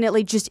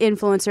definitely just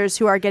influencers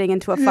who are getting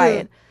into a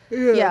fight.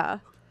 Yeah.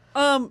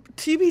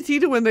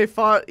 TBT to when they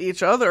fought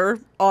each other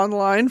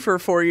online for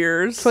 4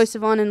 years. Troye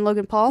Sivan and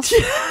Logan Paul.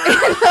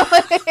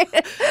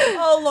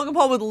 Oh, Logan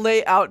Paul would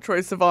lay out Troye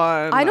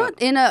Sivan. I don't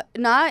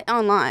not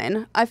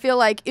online. I feel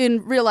like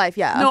in real life,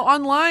 yeah. No,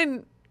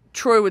 online,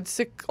 Troy would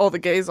sick all the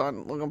gays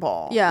on Logan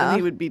Paul. Yeah, and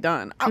he would be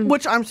done.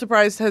 Which I'm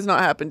surprised has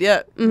not happened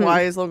yet.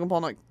 Why is Logan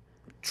Paul not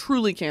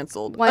truly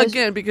canceled?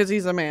 Again, because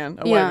he's a man,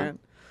 a white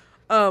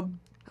man.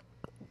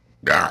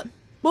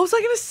 What was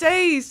I gonna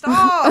say?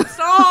 Stop!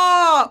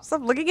 Stop!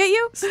 Stop looking at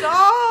you.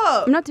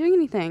 Stop! I'm not doing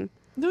anything.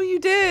 No, you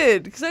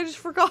did, because I just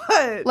forgot.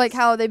 Like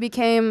how they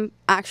became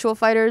actual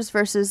fighters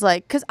versus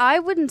like, because I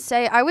would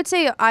say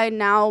I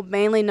now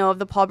mainly know of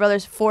the Paul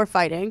brothers for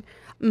fighting.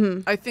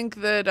 I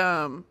think that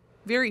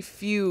very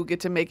few get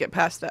to make it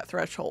past that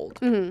threshold.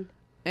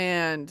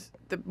 And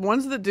the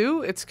ones that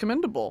do, it's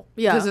commendable.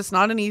 Yeah. Because it's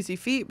not an easy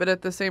feat, but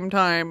at the same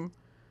time,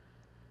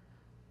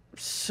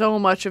 so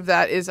much of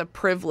that is a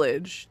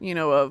privilege, you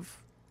know, of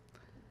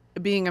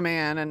being a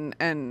man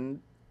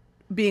and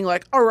being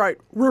like, all right,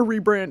 we're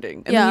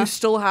rebranding. And then you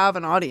still have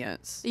an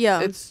audience. Yeah.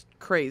 It's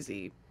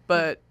crazy.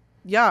 But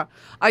yeah,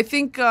 I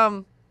think,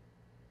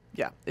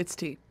 it's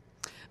tea.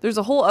 There's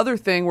a whole other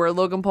thing where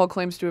Logan Paul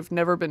claims to have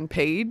never been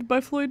paid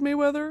by Floyd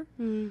Mayweather.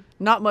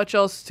 Not much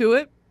else to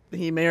it.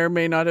 He may or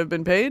may not have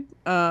been paid.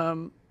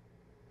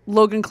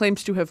 Logan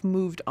claims to have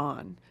moved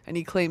on, and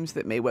he claims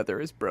that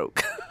Mayweather is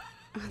broke.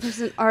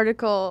 There's an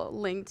article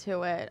linked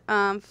to it.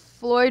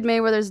 Floyd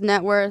Mayweather's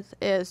net worth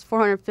is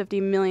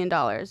 $450 million.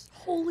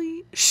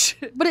 Holy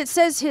shit. But it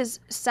says his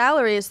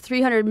salary is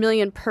 $300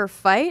 million per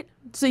fight.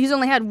 So he's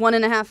only had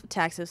 1.5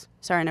 taxes.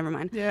 Sorry, never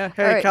mind. Yeah,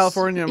 hey, right.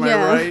 California, am I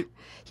right?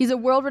 He's a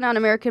world-renowned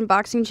American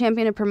boxing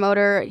champion and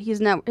promoter.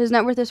 His net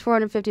worth is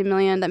 $450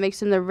 million. That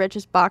makes him the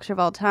richest boxer of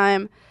all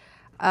time.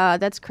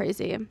 That's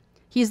crazy.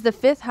 He's the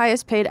 5th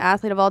highest paid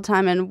athlete of all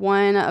time and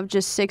one of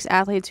just 6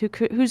 athletes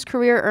whose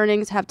career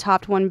earnings have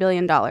topped $1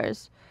 billion.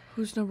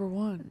 Who's number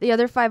 1? The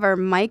other 5 are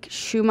Mike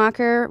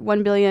Schumacher,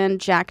 $1 billion,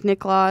 Jack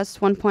Nicklaus,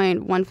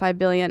 $1.15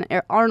 billion,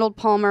 Arnold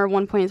Palmer,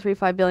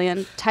 $1.35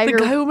 billion, Tiger...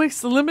 The guy who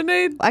makes the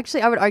lemonade?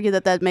 Actually, I would argue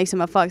that makes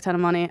him a fuck ton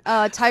of money.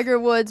 Tiger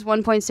Woods,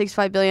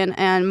 $1.65 billion,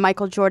 and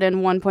Michael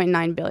Jordan,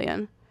 $1.9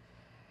 billion.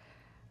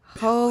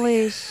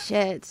 Holy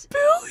shit.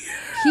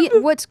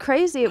 What's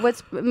crazy,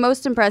 what's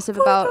most impressive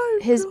about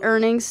his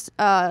earnings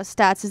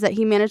stats is that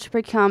he managed to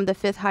become the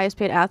 5th highest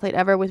paid athlete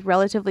ever with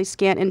relatively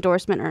scant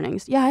endorsement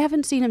earnings. Yeah, I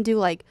haven't seen him do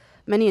like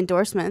many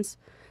endorsements.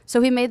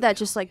 So he made that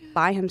just like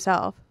by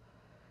himself.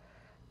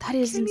 That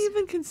is... I can't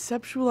even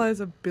conceptualize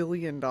 $1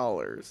 billion.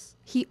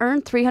 He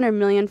earned $300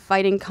 million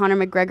fighting Conor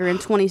McGregor in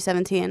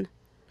 2017.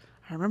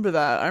 I remember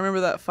that. I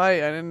remember that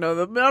fight. I didn't know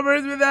the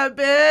numbers were that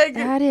big.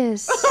 That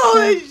is...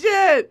 Holy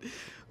shit.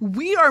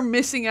 We are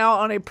missing out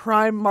on a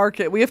prime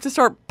market. We have to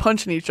start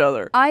punching each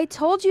other. I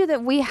told you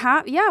that we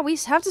have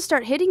to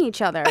start hitting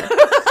each other.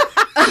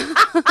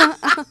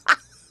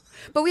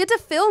 But we had to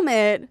film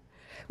it.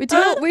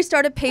 We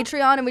started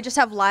Patreon and we just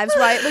have lives,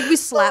 right? Like we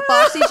slap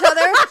box each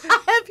other.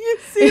 Have you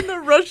seen the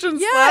Russian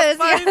slap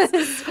fights?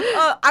 Yes.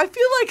 I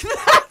feel like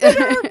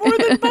that's more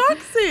than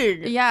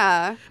boxing.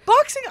 Yeah.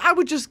 Boxing, I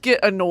would just get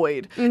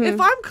annoyed.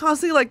 If I'm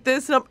constantly like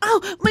this and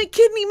I'm, my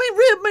kidney,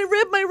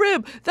 my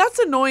rib. That's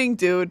annoying,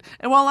 dude.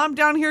 And while I'm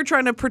down here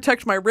trying to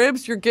protect my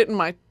ribs, you're getting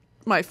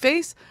my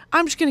face,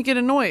 I'm just going to get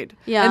annoyed.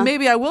 Yeah. And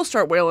maybe I will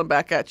start wailing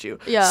back at you.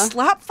 Yeah.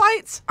 Slap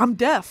fights, I'm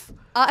deaf.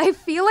 I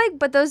feel like,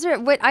 but those are,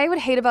 what I would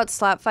hate about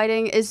slap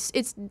fighting is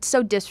it's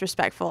so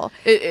disrespectful.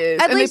 It is.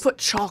 And they put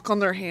chalk on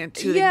their hand,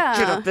 too. Yeah.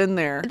 They get up in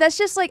there. That's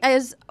just like,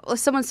 as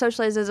someone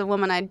socialized as a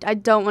woman, I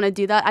don't want to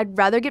do that. I'd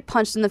rather get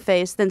punched in the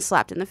face than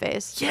slapped in the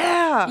face.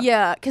 Yeah.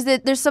 Yeah, because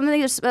there's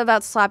something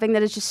about slapping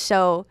that is just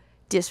so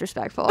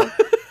disrespectful.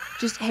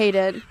 Just hate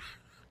it.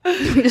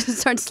 Just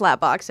start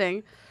slap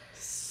boxing.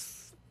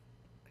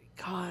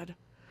 God.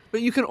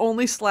 But you can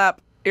only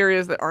slap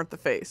areas that aren't the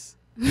face.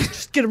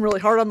 Just get them really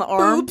hard on the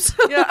arms.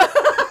 Yeah.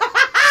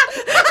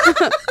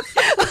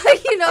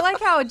 Like, you know, like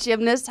how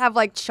gymnasts have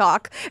like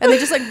chalk and they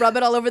just like rub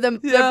it all over their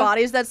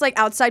bodies. That's like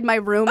outside my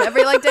room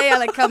every like day. I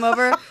like come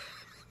over.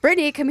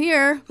 Brittany, come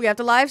here. We have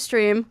to live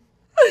stream.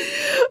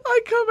 I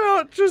come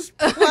out just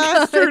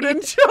plastered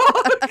in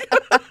chalk.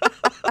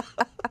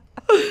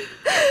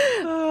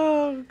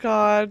 Oh,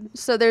 God.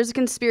 So there's a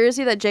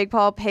conspiracy that Jake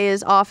Paul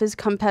pays off his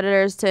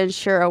competitors to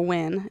ensure a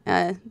win.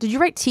 Did you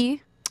write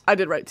T? I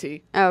did write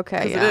T.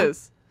 Okay, yeah. It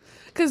is.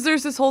 Because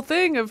there's this whole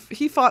thing of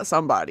he fought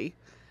somebody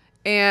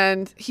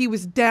and he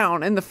was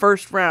down in the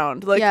first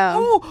round. Like,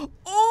 oh,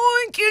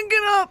 I can't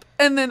get up.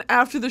 And then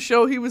after the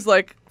show, he was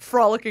like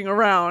frolicking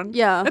around.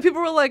 Yeah. And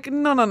people were like,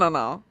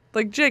 no.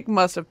 Like, Jake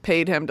must have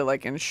paid him to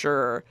like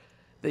ensure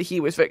that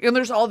he was fake. And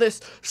there's all this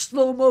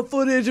slow-mo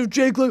footage of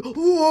Jake like,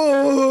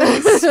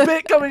 whoa,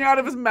 spit coming out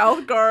of his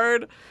mouth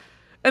guard.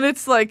 And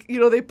it's like, you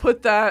know, they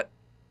put that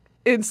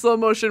in slow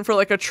motion for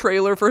like a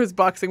trailer for his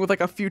boxing with like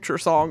a Future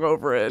song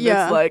over it.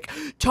 Yeah. It's like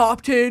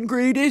top 10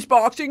 greatest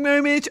boxing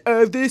moments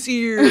of this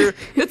year.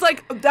 It's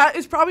like, that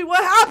is probably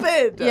what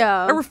happened.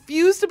 Yeah. I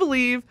refuse to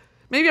believe,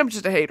 maybe I'm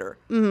just a hater,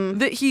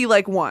 that he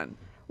like won.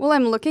 Well,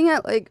 I'm looking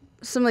at like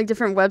some like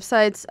different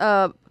websites.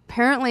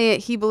 Apparently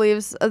he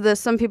believes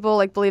some people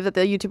like believe that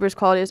the YouTubers'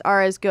 qualities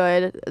are as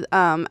good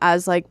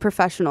as like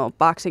professional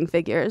boxing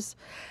figures.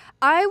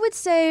 I would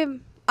say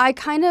I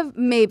kind of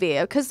maybe,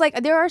 because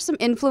like there are some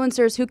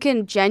influencers who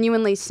can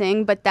genuinely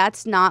sing, but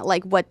that's not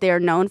like what they're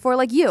known for.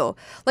 Like you,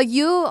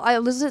 I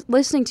was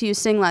listening to you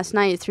sing last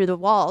night through the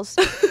walls.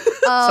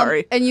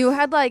 Sorry. And you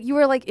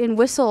were like in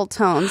whistle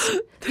tones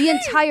the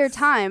entire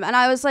time. And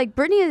I was like,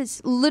 Brittany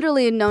is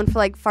literally known for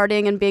like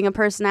farting and being a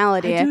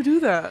personality. I do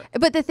that.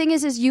 But the thing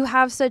is you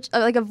have such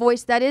like a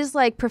voice that is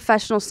like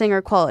professional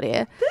singer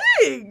quality.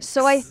 Thanks.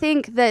 So I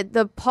think that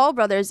the Paul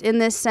brothers in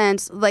this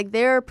sense, like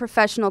their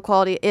professional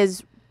quality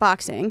is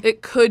boxing.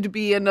 It could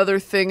be another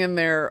thing in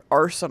their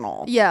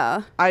arsenal.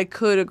 Yeah. I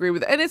could agree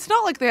with that. And it's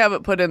not like they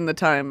haven't put in the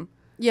time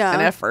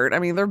and effort. I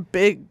mean, they're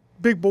big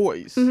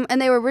boys. Mm-hmm. And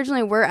they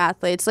originally were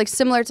athletes, like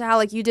similar to how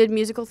like you did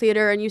musical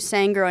theater and you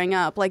sang growing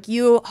up. Like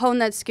you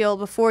honed that skill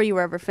before you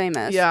were ever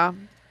famous. Yeah.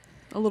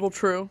 A little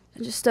true.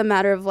 Just a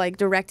matter of like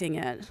directing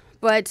it.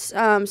 But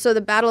so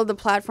the Battle of the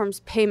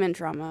Platforms payment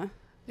drama.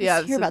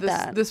 Let's hear about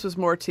that. This was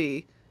more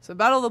tea. So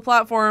Battle of the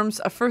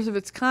Platforms, a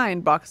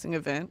first-of-its-kind boxing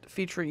event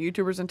featuring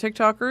YouTubers and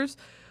TikTokers,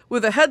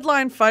 with a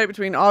headline fight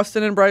between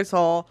Austin and Bryce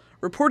Hall,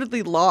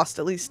 reportedly lost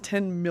at least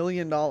 $10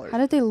 million. How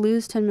did they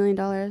lose $10 million?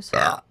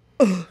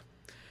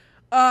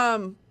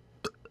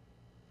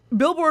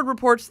 Billboard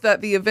reports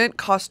that the event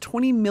cost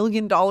 $20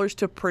 million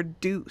to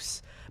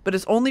produce, but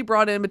has only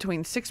brought in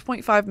between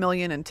 $6.5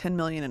 million and $10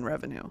 million in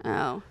revenue.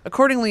 Oh.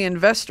 Accordingly,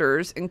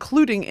 investors,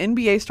 including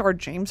NBA star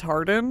James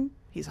Harden,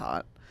 he's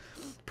hot,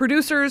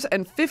 producers,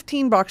 and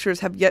 15 boxers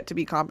have yet to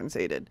be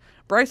compensated.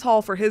 Bryce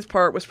Hall, for his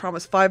part, was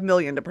promised $5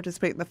 million to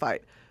participate in the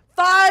fight.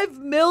 $5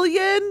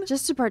 million?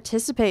 Just to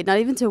participate, not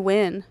even to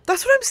win.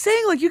 That's what I'm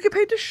saying. Like, you get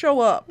paid to show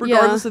up,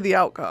 regardless of the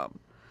outcome.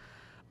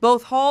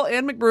 Both Hall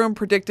and McBroom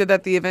predicted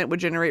that the event would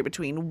generate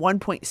between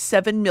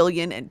 1.7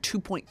 million and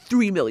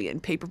 2.3 million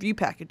pay-per-view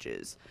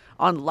packages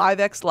on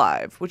LiveX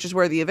Live, which is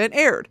where the event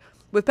aired.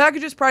 With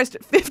packages priced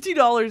at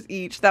 $50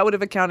 each, that would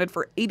have accounted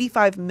for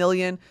 85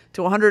 million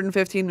to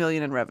 115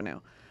 million in revenue.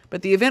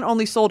 But the event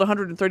only sold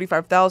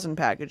 135,000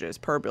 packages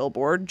per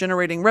Billboard,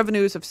 generating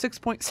revenues of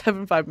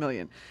 6.75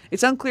 million.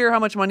 It's unclear how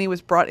much money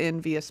was brought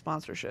in via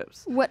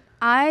sponsorships.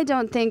 I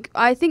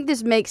think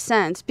this makes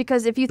sense,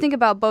 because if you think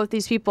about both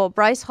these people,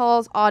 Bryce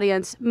Hall's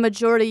audience,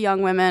 majority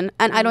young women,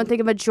 and I don't think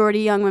a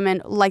majority young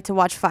women like to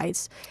watch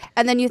fights.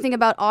 And then you think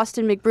about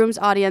Austin McBroom's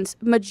audience,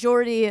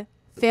 majority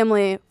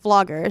family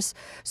vloggers,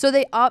 so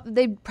they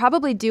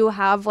probably do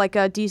have like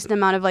a decent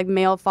amount of like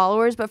male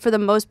followers, but for the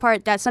most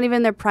part that's not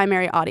even their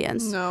primary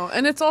audience. No.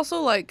 And it's also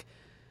like,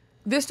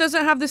 this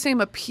doesn't have the same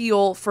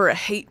appeal for a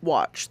hate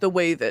watch the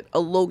way that a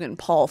Logan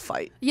Paul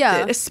fight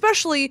did.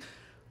 Especially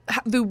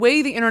the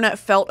way the internet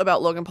felt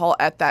about Logan Paul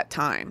at that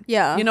time.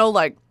 Yeah. You know,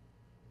 like,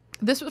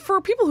 this, for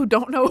people who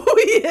don't know who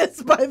he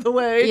is, by the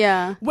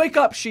way, wake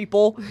up,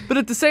 sheeple. But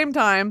at the same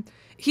time,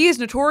 he is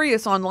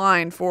notorious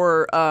online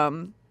for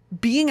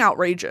being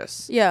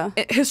outrageous,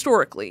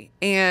 historically,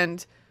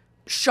 and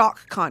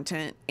shock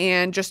content,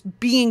 and just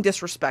being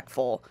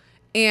disrespectful.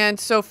 And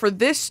so for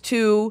this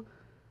to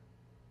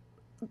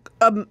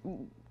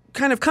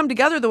kind of come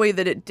together the way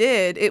that it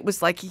did, it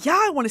was like, yeah,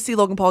 I want to see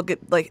Logan Paul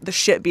get like the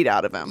shit beat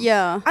out of him.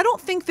 Yeah. I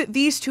don't think that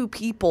these two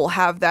people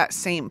have that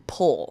same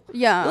pull.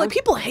 Yeah. Like,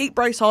 people hate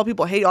Bryce Hall,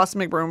 people hate Austin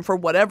McBroom for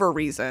whatever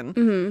reason.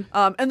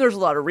 Mm-hmm. And there's a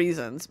lot of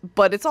reasons,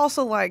 but it's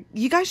also like,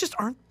 you guys just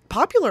aren't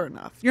popular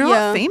enough. You're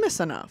not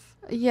famous enough.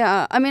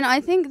 Yeah, I mean, I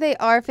think they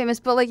are famous,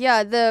 but like,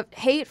 yeah, the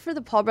hate for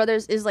the Paul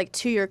brothers is like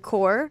to your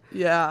core.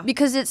 Yeah.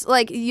 Because it's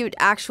like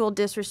actual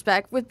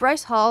disrespect. With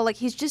Bryce Hall, like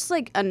he's just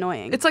like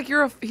annoying. It's like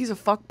he's a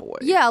fuckboy.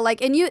 Yeah,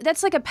 like, and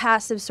that's like a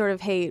passive sort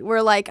of hate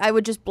where like I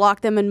would just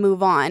block them and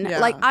move on. Yeah.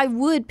 Like I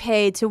would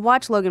pay to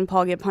watch Logan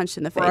Paul get punched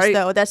in the face,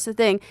 though. That's the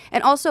thing.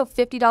 And also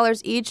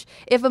 $50 each.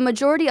 If a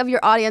majority of your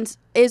audience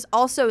is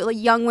also like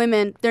young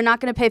women, they're not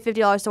going to pay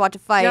 $50 to watch a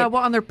fight. Yeah,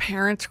 well, on their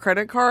parents'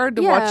 credit card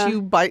to watch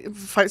you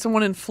fight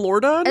someone in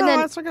Florida? No,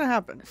 that's not going to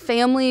happen.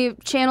 Family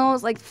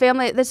channels, like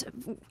family, that's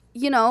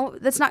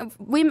not,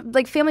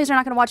 families are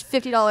not going to watch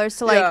 $50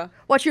 to like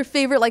watch your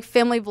favorite like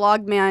family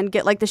vlog man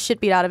get like the shit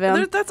beat out of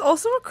him. That's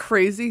also a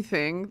crazy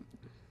thing.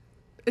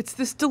 It's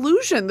this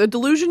delusion, the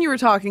delusion you were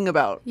talking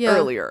about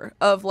earlier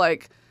of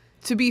like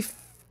to be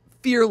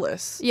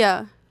fearless.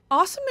 Yeah.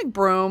 Austin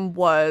McBroom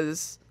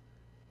was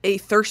a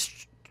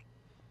thirst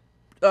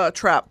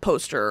trap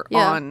poster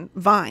on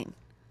Vine.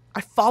 I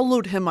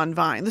followed him on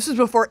Vine. This is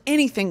before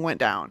anything went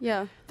down.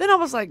 Yeah. Then I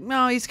was like,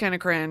 no, he's kind of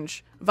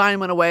cringe. Vine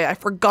went away. I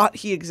forgot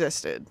he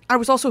existed. I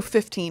was also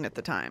 15 at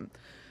the time.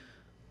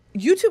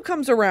 YouTube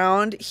comes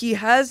around. He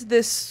has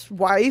this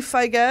wife,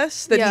 I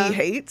guess, that he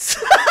hates.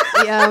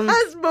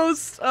 As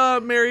most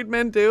married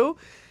men do.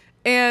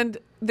 And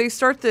they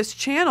start this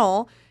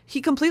channel.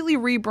 He completely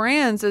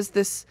rebrands as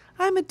this,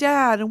 I'm a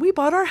dad and we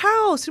bought our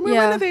house and we're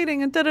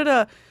renovating and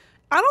da-da-da.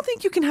 I don't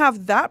think you can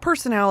have that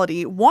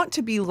personality, want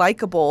to be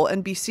likable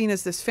and be seen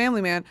as this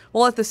family man,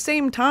 while at the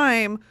same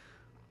time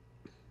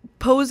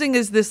posing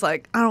as this,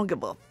 like, I don't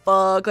give a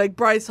fuck, like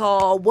Bryce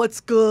Hall, what's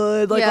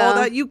good, like all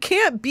that. You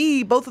can't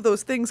be both of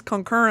those things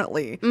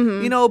concurrently.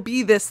 You know,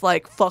 be this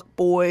like fuck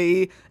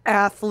boy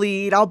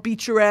athlete, I'll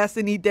beat your ass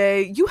any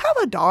day. You have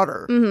a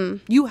daughter.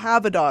 You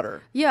have a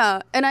daughter.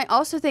 Yeah, and I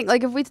also think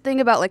like if we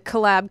think about like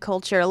collab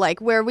culture, like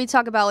where we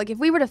talk about like if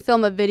we were to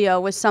film a video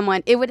with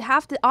someone, it would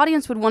have to,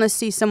 audience would want to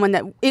see someone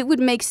that it would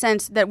make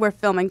sense that we're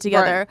filming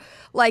together.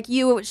 Like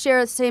you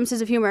share the same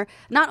sense of humor.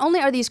 Not only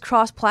are these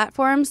cross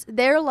platforms,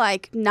 they're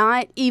like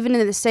not even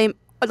in the same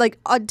like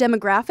a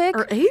demographic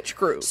or age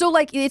group. So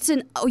like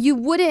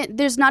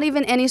there's not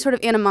even any sort of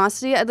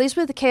animosity, at least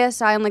with the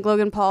KSI and like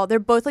Logan Paul. They're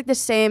both like the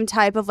same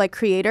type of like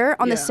creator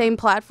on the same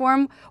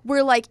platform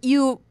where like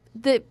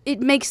it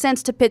makes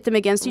sense to pit them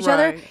against each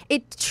other.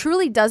 It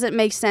truly doesn't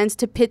make sense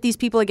to pit these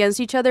people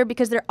against each other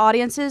because their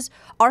audiences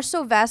are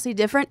so vastly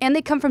different and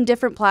they come from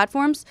different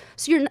platforms.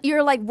 So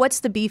you're like,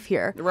 what's the beef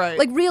here?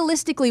 Like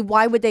realistically,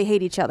 why would they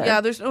hate each other?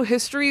 Yeah, there's no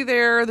history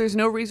there. There's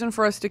no reason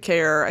for us to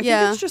care. I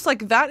think it's just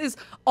like that is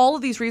all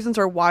of these reasons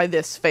are why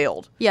this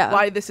failed. Yeah.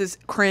 Why this is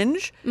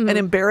cringe and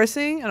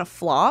embarrassing and a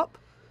flop.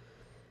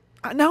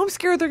 Now I'm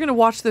scared they're going to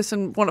watch this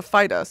and want to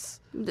fight us.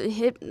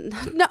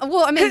 No,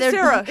 well, I mean,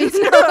 Sarah. No.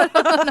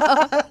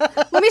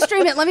 Let me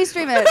stream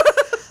it.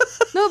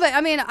 No, but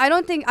I mean,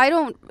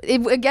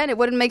 it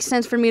wouldn't make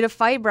sense for me to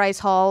fight Bryce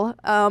Hall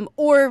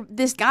or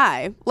this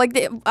guy.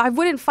 Like, I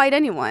wouldn't fight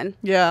anyone.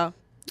 Yeah.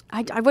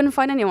 I wouldn't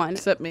fight anyone.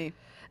 Except me.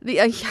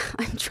 I'm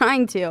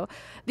trying to.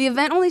 The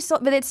event only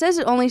sold, but it says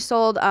it only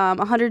sold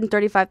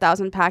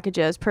 135,000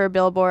 packages per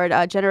billboard,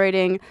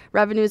 generating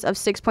revenues of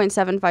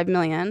 $6.75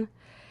 million.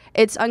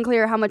 It's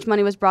unclear how much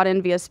money was brought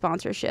in via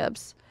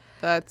sponsorships.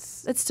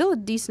 It's still a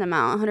decent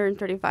amount,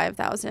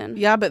 135,000.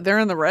 Yeah, but they're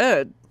in the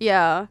red.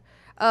 Yeah.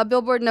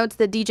 Billboard notes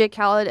that DJ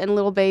Khaled and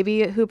Lil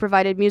Baby, who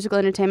provided musical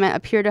entertainment,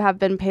 appear to have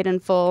been paid in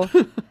full.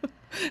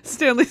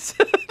 Stanley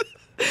said,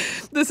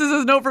 this is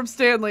a note from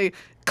Stanley.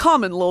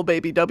 Common Lil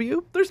Baby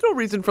W. There's no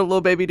reason for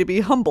Lil Baby to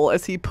be humble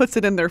as he puts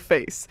it in their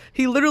face.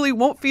 He literally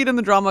won't feed in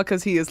the drama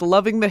because he is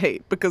loving the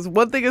hate. Because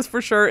one thing is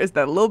for sure is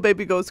that Lil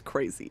Baby goes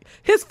crazy.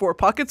 His 4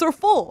 pockets are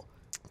full.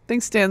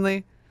 Thanks,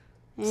 Stanley.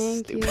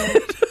 Thank you.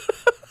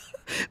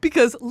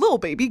 Because Lil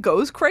Baby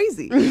goes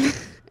crazy.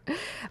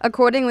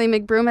 Accordingly,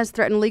 McBroom has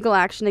threatened legal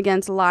action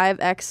against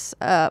LiveX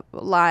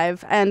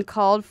Live and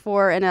called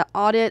for an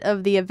audit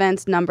of the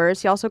event's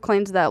numbers. He also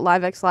claims that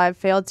LiveX Live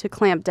failed to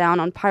clamp down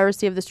on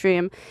piracy of the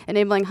stream,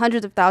 enabling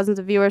hundreds of thousands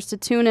of viewers to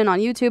tune in on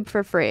YouTube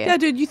for free. Yeah,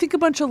 dude, you think a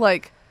bunch of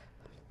like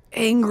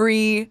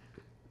angry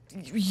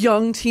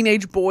young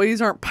teenage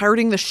boys aren't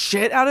pirating the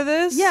shit out of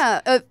this?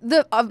 Yeah,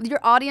 your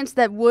audience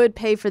that would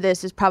pay for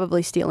this is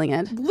probably stealing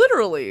it.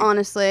 Literally.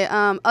 Honestly.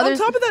 On top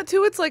of that,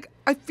 too, it's like,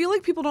 I feel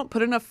like people don't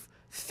put enough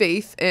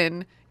faith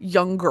in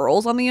young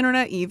girls on the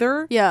internet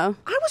either. Yeah.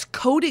 I was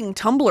coding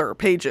Tumblr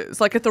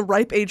pages, like at the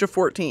ripe age of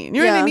 14.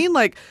 You know what I mean?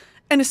 Like,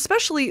 and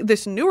especially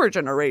this newer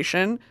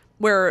generation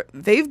where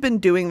they've been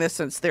doing this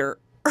since their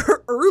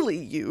early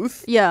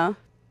youth. Yeah.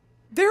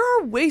 There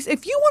are ways,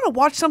 if you want to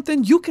watch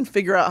something, you can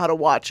figure out how to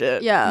watch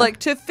it. Yeah. Like,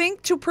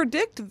 to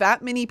predict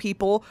that many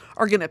people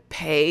are going to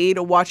pay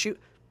to watch you,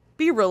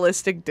 be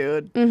realistic,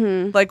 dude.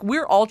 Like,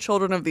 we're all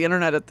children of the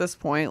internet at this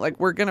point. Like,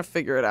 we're going to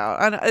figure it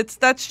out. And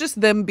that's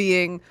just them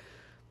being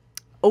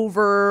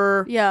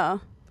overly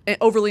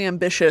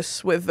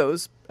ambitious with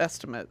those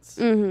estimates.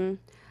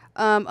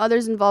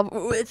 Others involved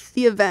with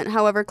the event,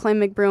 however,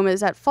 claim McBroom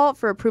is at fault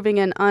for approving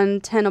an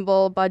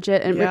untenable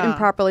budget and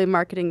improperly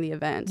marketing the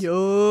event.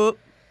 Yup.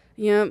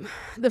 Yep.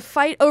 The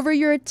fight over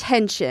your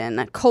attention,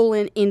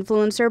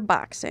 influencer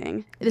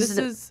boxing. This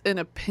is an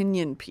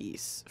opinion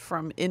piece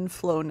from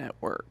Inflow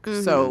Network.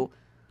 So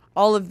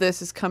all of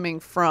this is coming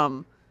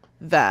from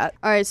that.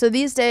 All right, so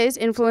these days,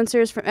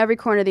 influencers from every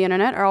corner of the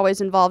internet are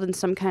always involved in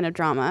some kind of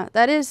drama.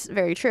 That is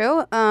very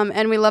true,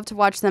 and we love to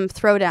watch them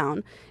throw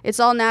down. It's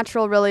all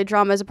natural, really.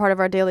 Drama is a part of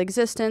our daily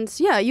existence.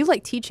 Yeah, you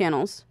like T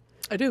channels.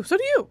 I do. So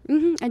do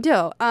you. I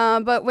do.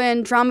 But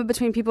when drama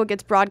between people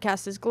gets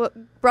broadcasted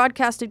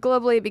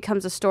globally, it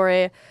becomes a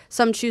story.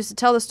 Some choose to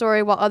tell the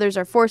story while others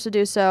are forced to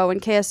do so. When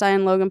KSI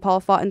and Logan Paul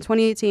fought in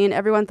 2018,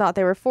 everyone thought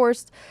they were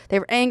forced. They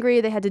were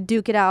angry. They had to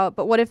duke it out.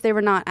 But what if they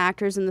were not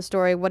actors in the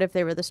story? What if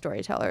they were the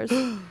storytellers?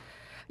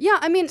 Yeah,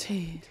 I mean,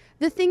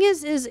 the thing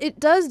is it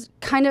does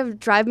kind of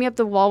drive me up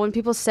the wall when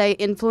people say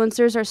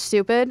influencers are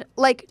stupid.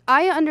 Like,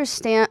 I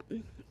understand...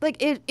 Like,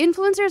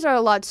 influencers are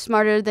a lot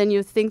smarter than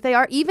you think they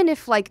are, even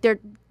if, like, they're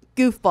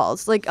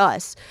goofballs like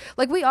us.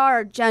 Like, we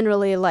are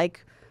generally,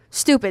 like,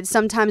 stupid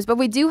sometimes, but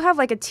we do have,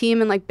 like, a team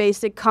and, like,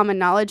 basic common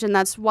knowledge, and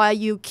that's why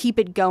you keep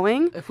it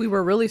going. If we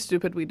were really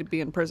stupid, we'd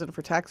be in prison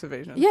for tax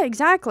evasion. Yeah,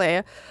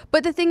 exactly.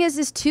 But the thing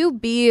is to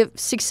be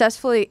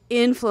successfully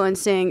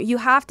influencing, you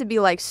have to be,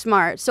 like,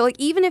 smart. So, like,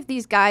 even if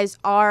these guys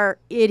are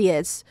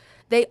idiots...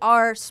 They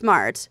are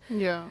smart.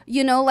 Yeah.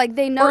 You know, like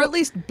they know. Or at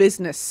least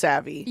business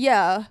savvy.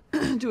 Yeah.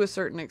 To a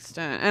certain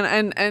extent.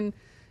 And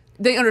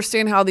they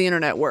understand how the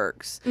internet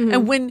works.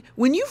 And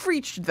when you've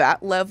reached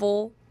that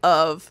level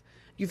of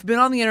you've been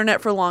on the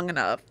internet for long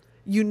enough,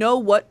 you know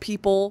what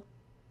people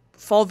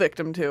fall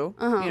victim to.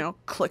 You know,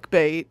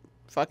 clickbait,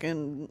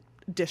 fucking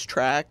diss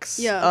tracks,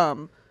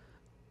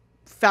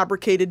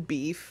 fabricated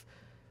beef.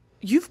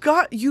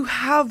 You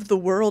have the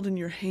world in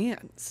your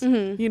hands.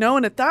 You know,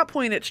 and at that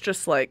point it's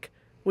just like,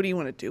 what do you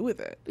want to do with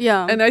it?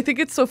 Yeah. And I think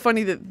it's so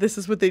funny that this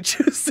is what they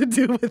choose to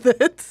do with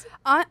it.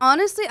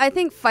 Honestly, I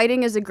think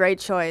fighting is a great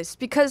choice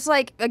because,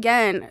 like,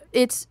 again,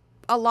 it's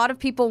a lot of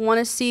people want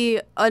to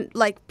see,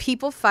 like,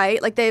 people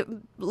fight. Like, they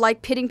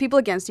like pitting people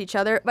against each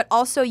other, but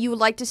also you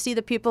like to see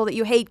the people that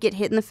you hate get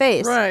hit in the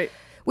face. Right.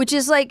 Which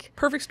is, like...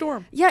 Perfect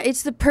storm. Yeah,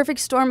 it's the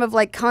perfect storm of,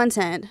 like,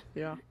 content.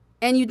 Yeah.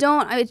 And you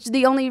don't...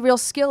 the only real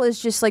skill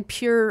is just, like,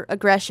 pure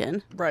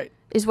aggression. Right.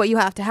 Is what you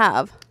have to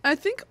have. I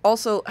think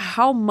also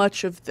how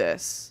much of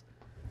this,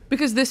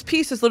 because this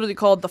piece is literally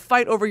called The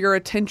Fight Over Your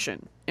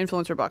Attention,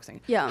 Influencer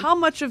Boxing. Yeah. How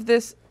much of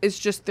this is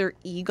just their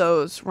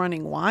egos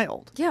running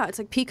wild? Yeah, it's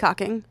like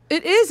peacocking.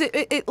 It is.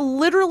 It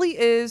literally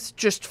is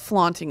just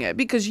flaunting it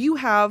because you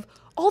have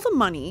all the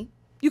money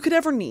you could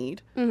ever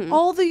need,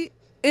 all the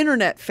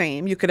internet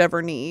fame you could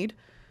ever need.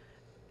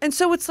 And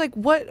so it's like,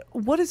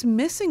 what is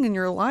missing in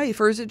your life?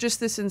 Or is it just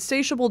this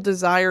insatiable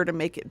desire to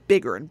make it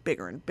bigger and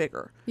bigger and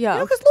bigger? Yeah. You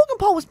know, because Logan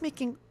Paul was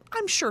making,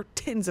 I'm sure,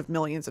 tens of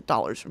millions of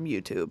dollars from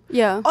YouTube.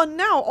 Yeah. On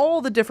now all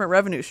the different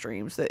revenue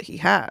streams that he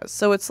has.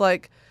 So it's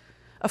like,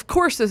 of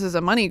course this is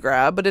a money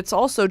grab, but it's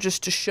also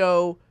just to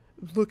show,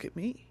 look at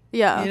me.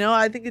 Yeah. You know,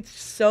 I think it's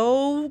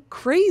so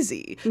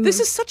crazy. This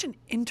is such an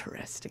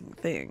interesting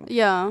thing.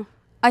 Yeah.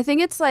 I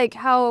think it's like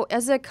how,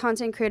 as a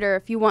content creator,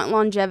 if you want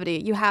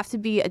longevity, you have to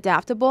be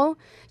adaptable.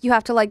 You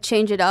have to, like,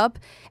 change it up.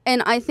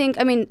 And I think,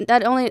 I mean,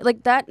 that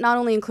not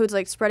only includes,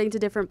 like, spreading to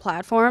different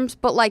platforms,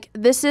 but, like,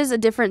 this is a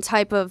different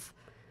type of,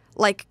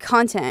 like,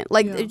 content.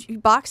 Like,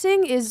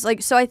 boxing is,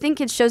 like, so I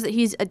think it shows that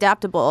he's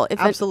adaptable.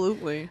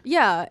 Absolutely.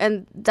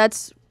 And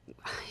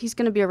he's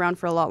going to be around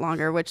for a lot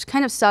longer, which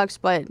kind of sucks,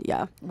 but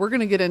yeah. We're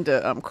going to get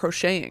into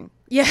crocheting.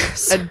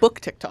 Yes. And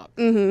book TikTok.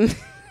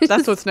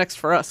 That's what's next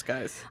for us,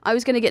 guys. I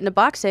was going to get into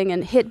boxing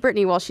and hit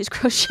Brittany while she's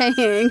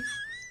crocheting.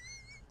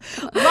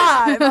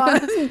 Live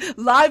on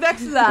Live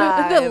X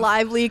Live. The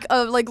live leak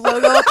of, like,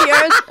 logo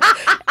appears.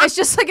 It's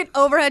just like an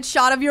overhead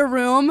shot of your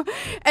room,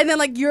 and then,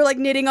 like, you're, like,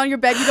 knitting on your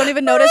bed. You don't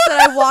even notice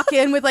that I walk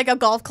in with, like, a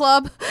golf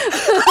club.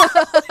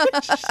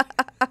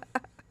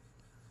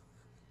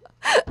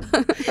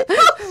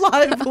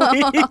 Live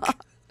leak.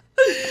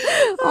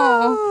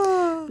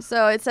 Oh.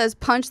 So it says,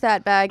 punch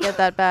that bag, get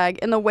that bag.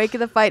 In the wake of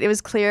the fight, it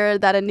was clear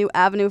that a new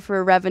avenue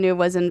for revenue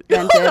was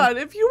invented. Hold on,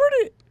 if you were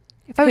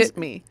to hit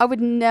me. I would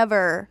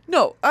never.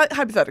 No,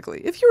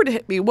 hypothetically, if you were to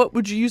hit me, what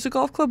would you use a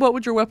golf club? What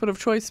would your weapon of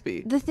choice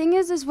be? The thing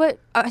is what,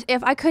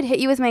 if I could hit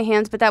you with my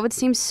hands, but that would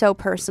seem so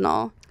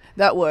personal.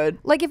 That would.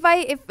 Like, if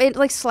it,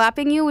 like,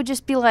 slapping you would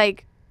just be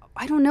like,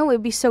 I don't know, it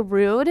would be so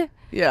rude.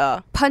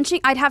 Yeah.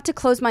 Punching, I'd have to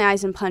close my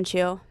eyes and punch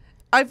you.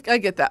 I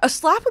get that. A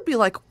slap would be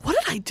like, what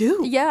did I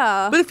do?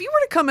 Yeah. But if you were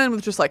to come in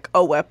with just, like,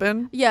 a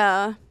weapon.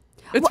 Yeah.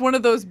 It's one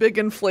of those big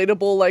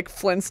inflatable, like,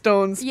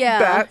 Flintstones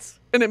bats.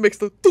 And it makes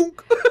the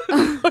thunk.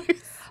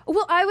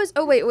 Well,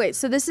 wait.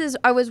 So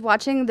I was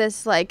watching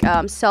this, like,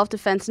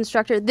 self-defense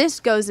instructor. This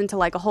goes into,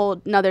 like, a whole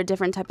another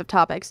different type of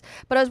topics.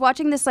 But I was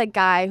watching this, like,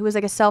 guy who was,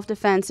 like, a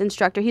self-defense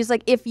instructor. He's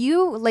like, if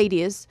you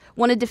ladies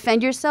want to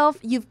defend yourself,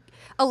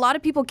 a lot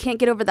of people can't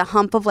get over the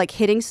hump of like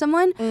hitting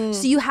someone.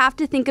 So you have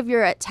to think of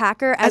your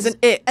attacker as an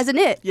it. As an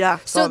it. Yeah.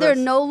 So they're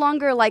no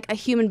longer like a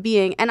human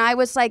being. And I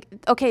was like,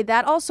 okay,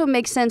 that also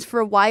makes sense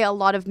for why a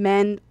lot of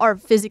men are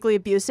physically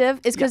abusive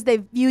is because they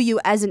view you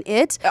as an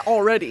it.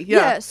 Already.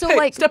 Yeah. So hey,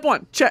 like step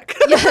one, check.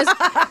 Yes.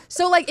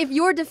 So like if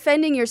you're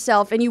defending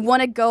yourself and you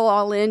want to go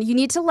all in, you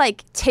need to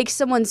like take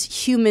someone's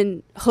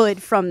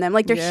humanhood from them,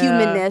 like their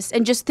humanness,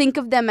 and just think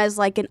of them as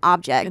like an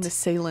object. An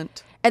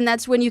assailant. And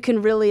that's when you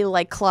can really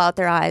like claw out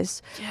their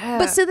eyes. Yeah.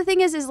 But so the thing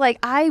is like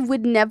I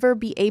would never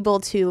be able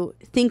to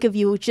think of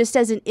you just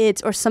as an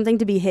it or something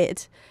to be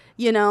hit,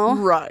 you know?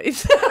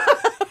 Right.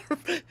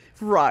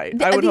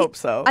 Right. I would hope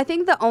so. I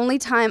think the only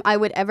time I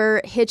would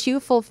ever hit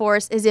you full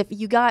force is if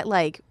you got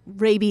like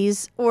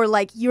rabies or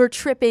like you're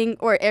tripping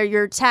or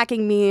you're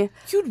attacking me.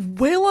 You'd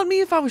wail on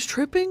me if I was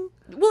tripping?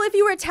 Well, if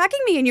you were attacking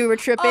me and you were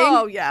tripping.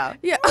 Oh, yeah.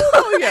 Yeah.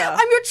 Oh, yeah.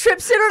 I'm your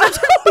trip sitter and I'm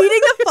just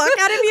beating the fuck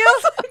out of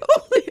you.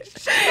 Holy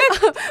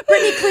shit.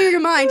 Brittany, clear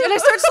your mind. And I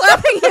start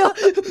slapping you.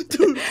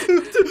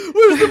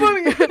 Where's the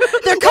money?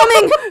 They're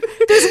coming.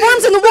 There's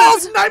worms in the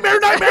walls. Nightmare,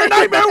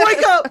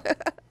 wake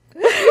up.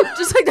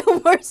 Just like the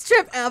worst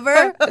trip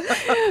ever.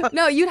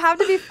 No,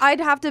 I'd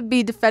have to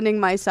be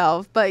defending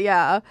myself. But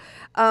yeah.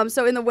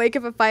 So in the wake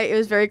of a fight, it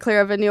was very clear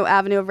of a new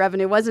avenue of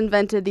revenue was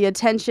invented. The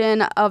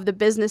attention of the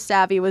business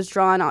savvy was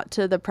drawn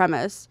to the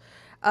premise.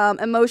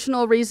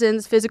 Emotional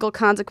reasons, physical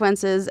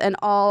consequences, and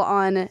all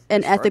on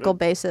an ethical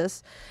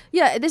basis.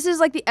 Yeah, this is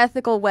like the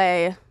ethical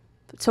way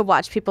to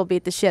watch people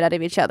beat the shit out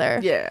of each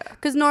other. Yeah.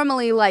 Because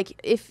normally, like,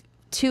 if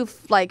two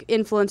like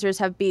influencers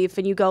have beef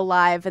and you go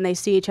live and they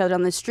see each other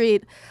on the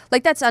street,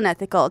 like that's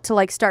unethical to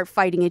like start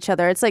fighting each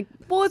other. It's like,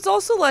 well, it's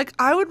also like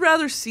I would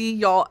rather see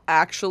y'all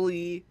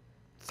actually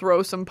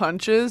throw some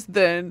punches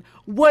than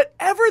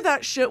whatever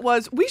that shit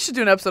was. We should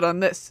do an episode on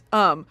this.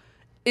 Dual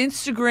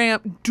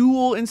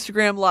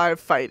Instagram live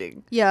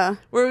fighting. Yeah.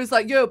 Where it was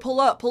like, yo, pull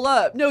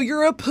up. No,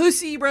 you're a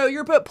pussy, bro.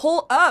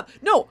 Pull up.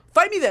 No,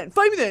 fight me then.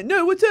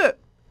 No, what's up?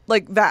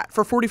 Like that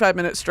for 45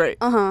 minutes straight.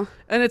 Uh-huh.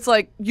 And it's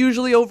like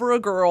usually over a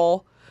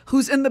girl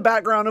who's in the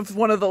background of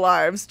one of the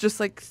lives, just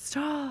like,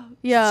 stop.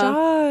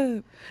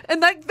 And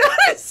like, that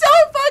is so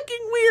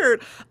fucking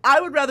weird.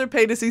 I would rather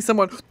pay to see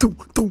someone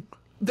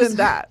than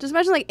that. Just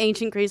imagine like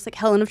ancient Greece, like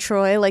Helen of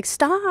Troy, like,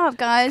 stop,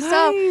 guys,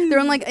 stop. They're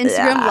on like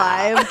Instagram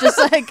Live, just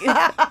like...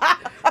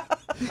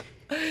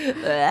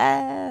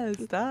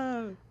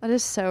 Stop. That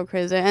is so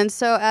crazy. And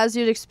so, as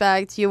you'd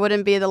expect, you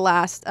wouldn't be the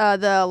last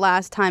time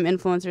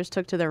influencers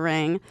took to the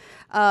ring.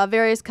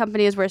 Various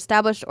companies were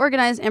established to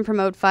organize and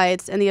promote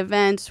fights, and the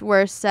events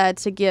were set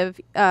to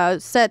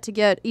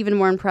get even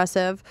more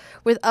impressive.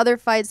 With other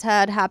fights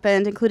had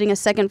happened, including a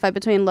second fight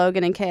between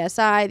Logan and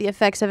KSI, the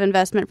effects of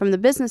investment from the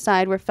business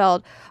side were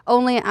felt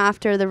only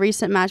after the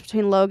recent match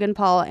between Logan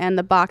Paul and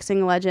the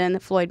boxing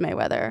legend Floyd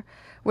Mayweather,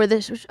 where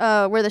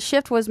the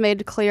shift was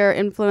made clear.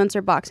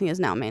 Influencer boxing is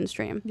now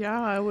mainstream.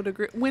 Yeah, I would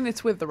agree. When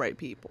it's with the right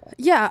people.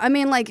 Yeah, I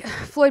mean, like,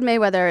 Floyd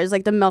Mayweather is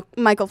like the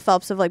Michael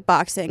Phelps of like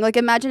boxing. Like,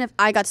 imagine if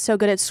I got so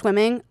good at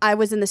swimming, I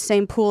was in the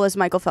same pool as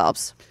Michael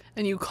Phelps.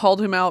 And you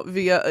called him out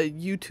via a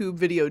YouTube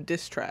video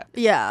diss track.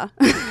 Yeah.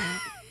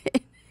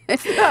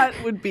 That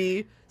would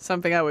be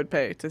something I would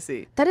pay to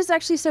see. That is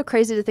actually so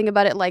crazy to think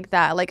about it like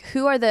that. Like,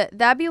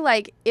 that'd be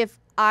like if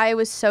I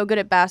was so good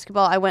at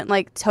basketball, I went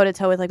like toe to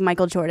toe with like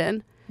Michael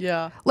Jordan.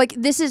 Yeah. Like,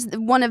 this is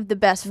one of the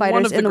best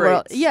fighters in the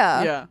world.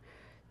 Yeah.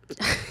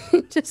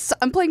 Just,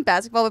 I'm playing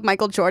basketball with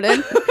Michael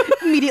Jordan.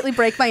 Immediately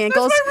break my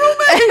ankles.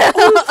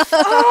 That's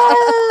my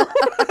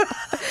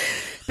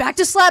roommate. Back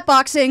to slap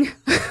boxing.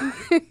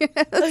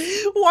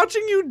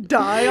 Watching you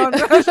die on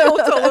national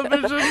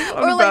television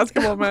on a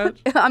basketball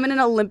match. I'm in an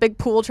Olympic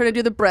pool trying to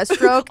do the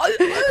breaststroke.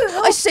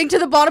 I sink to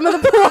the bottom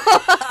of the pool.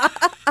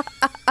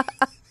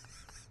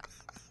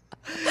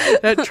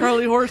 That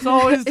Charlie horse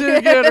always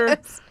did get her.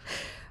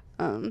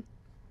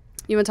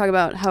 You want to talk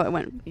about how it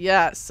went?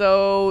 Yeah,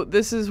 so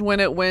this is when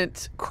it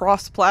went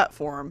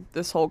cross-platform,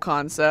 this whole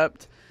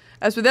concept.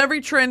 As with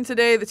every trend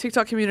today, the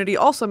TikTok community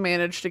also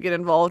managed to get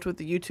involved with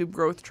the YouTube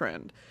growth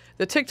trend.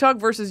 The TikTok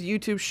versus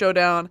YouTube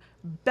showdown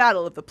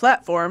Battle of the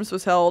Platforms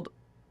was held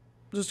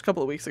just a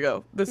couple of weeks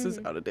ago. This is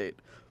out of date.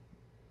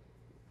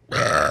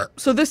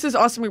 So this is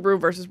Austin McBroom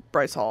versus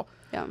Bryce Hall.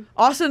 Yeah.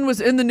 Austin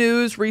was in the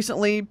news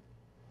recently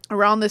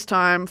around this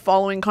time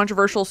following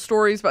controversial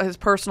stories about his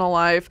personal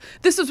life.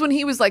 This is when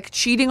he was like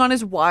cheating on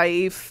his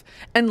wife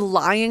and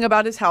lying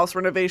about his house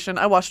renovation.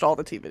 I watched all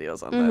the T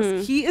videos on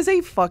this. He is a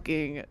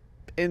fucking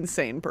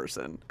insane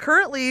person.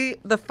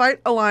 Currently,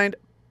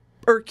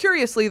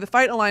 curiously, the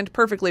fight aligned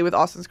perfectly with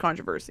Austin's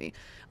controversy,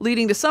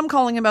 leading to some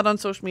calling him out on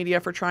social media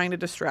for trying to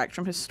distract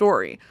from his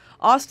story.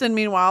 Austin,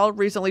 meanwhile,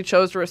 recently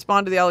chose to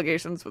respond to the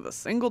allegations with a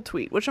single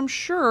tweet, which I'm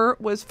sure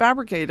was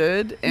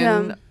fabricated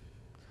and,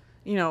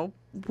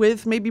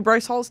 with maybe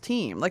Bryce Hall's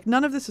team. Like,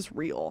 none of this is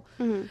real.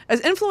 As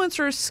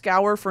influencers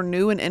scour for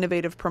new and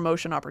innovative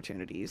promotion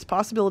opportunities,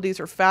 possibilities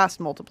are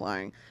fast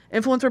multiplying.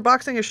 Influencer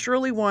boxing is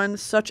surely one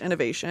such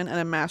innovation and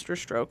a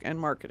masterstroke in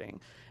marketing.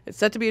 It's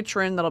set to be a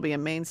trend that'll be a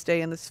mainstay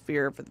in the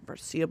sphere for the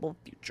foreseeable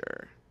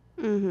future.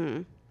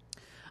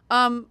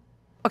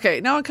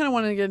 Okay, now I kind of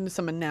want to get into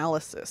some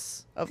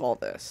analysis of all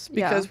this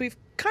because we've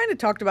kind of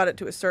talked about it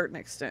to a certain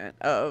extent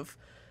of,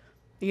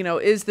 you know,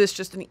 is this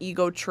just an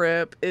ego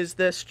trip? Is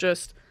this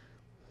just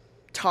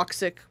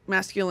toxic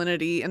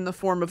masculinity in the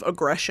form of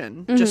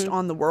aggression just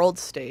on the world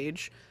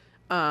stage?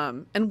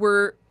 And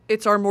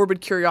it's our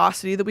morbid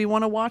curiosity that we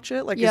want to watch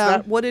it. Like, is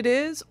that what it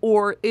is?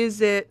 Or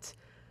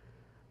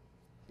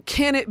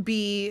can it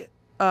be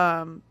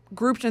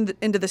grouped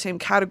into the same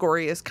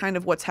category as kind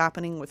of what's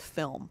happening with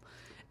film?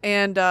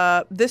 And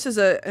this is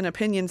an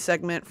opinion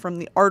segment from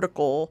the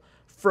article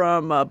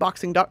from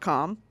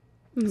boxing.com.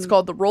 It's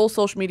called The Role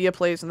Social Media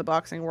Plays in the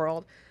Boxing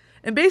World.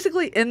 And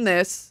basically in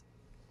this,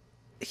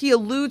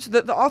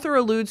 the author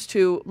alludes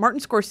to Martin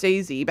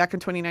Scorsese back in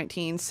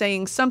 2019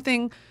 saying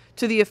something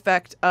to the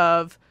effect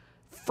of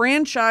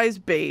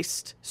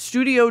franchise-based,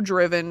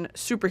 studio-driven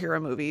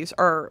superhero movies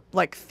are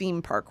like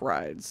theme park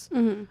rides.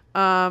 And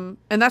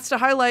that's to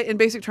highlight in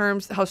basic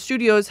terms how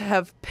studios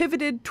have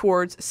pivoted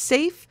towards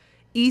safe,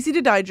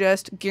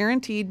 easy-to-digest,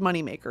 guaranteed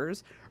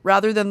moneymakers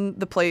rather than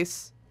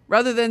place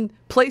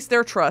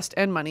their trust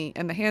and money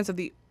in the hands of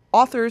the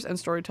authors and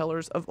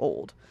storytellers of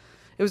old.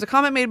 It was a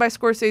comment made by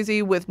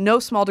Scorsese with no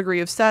small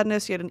degree of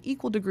sadness, yet an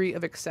equal degree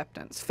of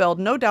acceptance, felled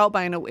no doubt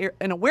by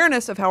an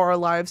awareness of how our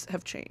lives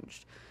have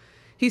changed.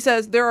 He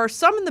says, there are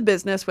some in the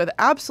business with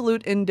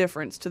absolute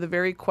indifference to the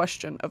very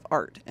question of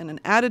art and an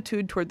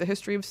attitude toward the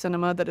history of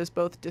cinema that is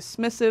both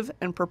dismissive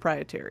and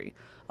proprietary,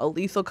 a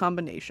lethal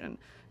combination.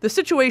 The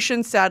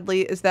situation,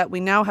 sadly, is that we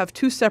now have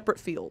two separate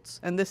fields,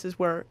 and this is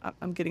where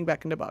I'm getting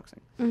back into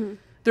boxing.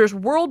 There's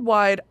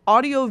worldwide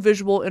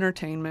audio-visual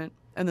entertainment,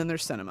 and then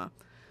there's cinema.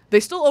 They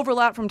still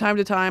overlap from time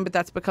to time, but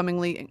that's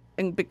becoming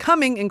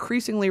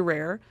increasingly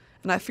rare,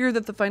 and I fear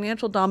that the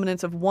financial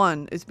dominance of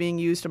one is being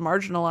used to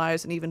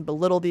marginalize and even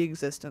belittle the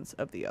existence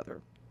of the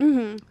other.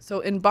 So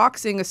in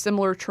boxing, a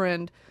similar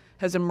trend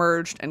has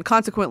emerged, and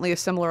consequently a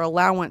similar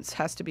allowance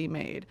has to be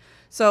made.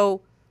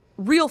 So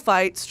real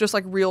fights, just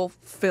like real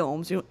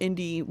films,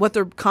 indie, what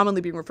they're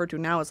commonly being referred to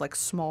now as like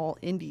small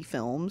indie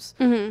films,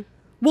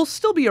 will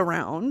still be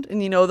around,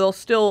 and they'll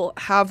still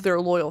have their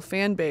loyal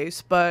fan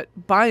base, but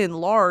by and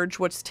large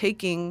what's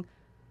taking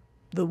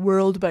the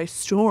world by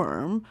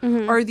storm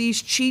are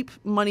these cheap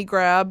money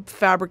grab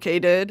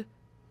fabricated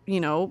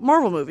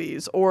Marvel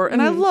movies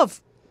and I love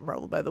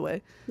Marvel, by the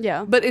way,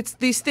 but it's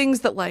these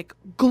things that like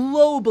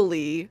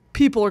globally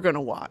people are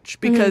gonna watch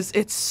because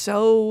it's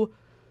so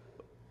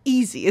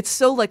easy. It's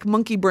so like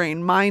monkey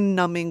brain, mind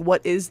numbing.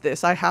 What is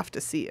this? I have to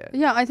see it.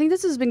 Yeah, I think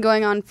this has been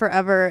going on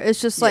forever. It's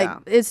just like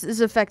it's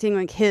affecting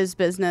like his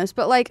business.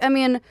 But like, I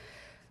mean,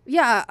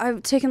 yeah,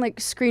 I've taken like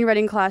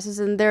screenwriting classes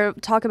and they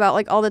talk about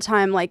like all the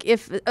time, like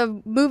if a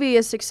movie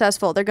is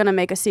successful, they're gonna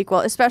make a sequel,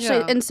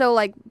 especially and so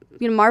like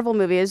Marvel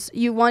movies,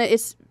 you want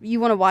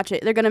to watch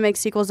it. They're gonna make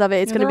sequels of it.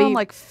 It's gonna be on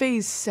like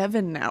phase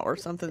 7 now or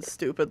something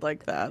stupid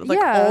like that. Like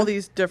all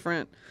these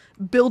different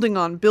building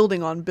on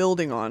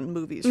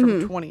movies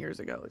from 20 years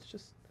ago. It's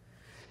just,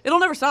 it'll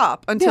never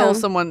stop until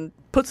someone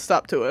puts a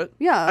stop to it.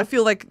 I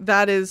feel like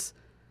that is,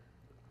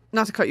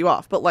 not to cut you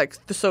off, but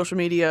like the social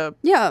media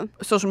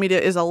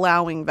is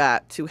allowing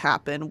that to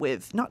happen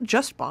with not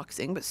just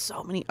boxing but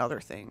so many other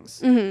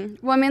things.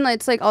 Well, I mean, like,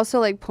 it's like also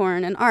like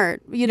porn and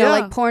art,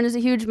 like porn is a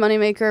huge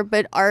moneymaker,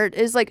 but art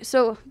is like,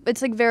 so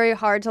it's like very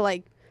hard to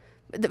like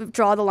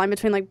draw the line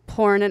between like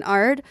porn and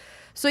art.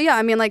 So yeah,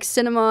 I mean, like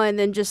cinema and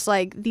then just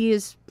like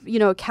these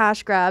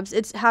cash grabs,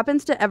 it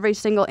happens to every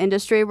single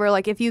industry where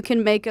like if you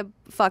can make a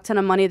fuck ton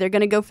of money, they're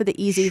gonna go for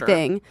the easy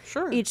thing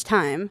each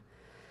time.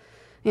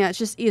 Yeah, it's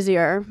just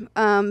easier.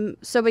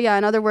 But yeah,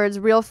 in other words,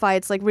 real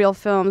fights, like real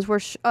films,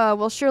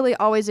 will surely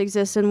always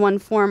exist in one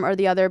form or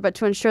the other, but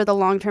to ensure the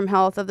long-term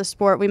health of the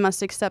sport, we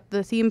must accept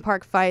the theme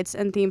park fights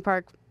and theme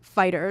park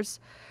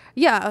fighters.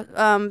 Yeah,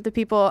 the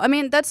people, I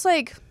mean, that's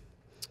like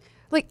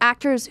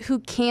actors who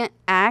can't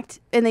act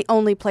and they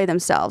only play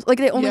themselves. Like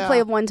they only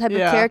play one type of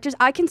characters.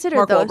 I consider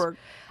Mark those. Wahlberg.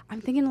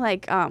 I'm thinking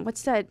like,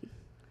 what's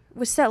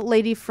that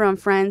lady from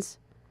Friends?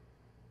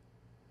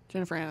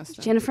 Jennifer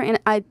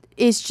Aniston.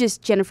 It's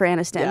just Jennifer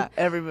Aniston. Yeah,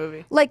 every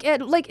movie. Like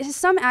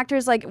some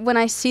actors, like when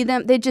I see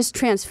them, they just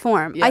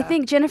transform. I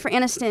think Jennifer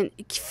Aniston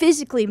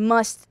physically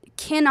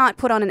cannot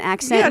put on an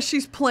accent. Yeah,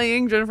 she's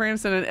playing Jennifer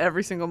Aniston in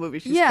every single movie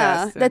she's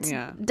cast in. That's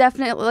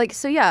definitely like,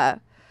 so yeah.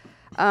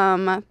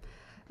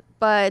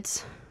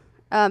 But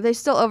they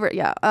still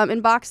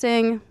in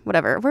boxing,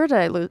 whatever. Where did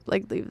I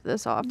leave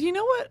this off? You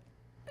know what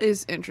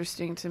is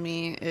interesting to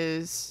me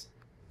is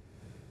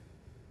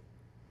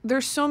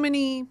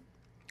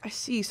I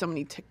see so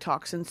many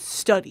TikToks and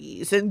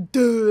studies and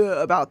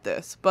about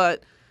this,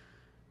 but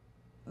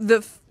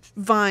the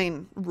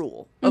Vine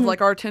rule of like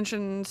our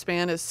attention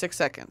span is 6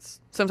 seconds,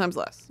 sometimes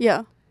less.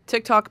 Yeah.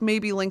 TikTok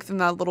maybe lengthen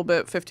that a little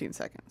bit, 15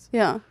 seconds.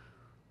 Yeah.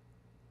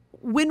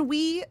 When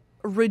we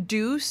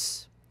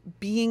reduce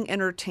being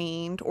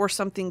entertained or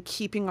something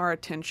keeping our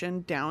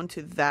attention down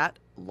to that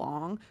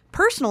long,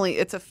 personally,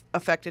 it's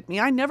affected me.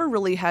 I never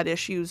really had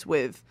issues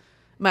with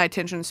my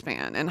attention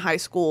span in high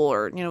school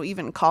or, you know,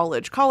 even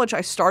college. College I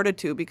started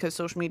to because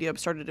social media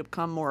started to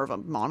become more of a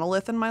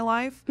monolith in my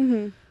life.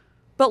 Mm-hmm.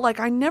 But like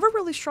I never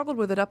really struggled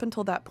with it up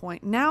until that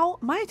point. Now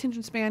my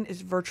attention span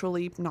is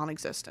virtually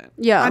non-existent.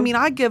 Yeah. I mean,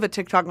 I give a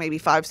TikTok maybe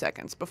 5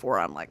 seconds before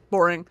I'm like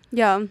boring.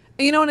 Yeah.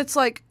 You know, and it's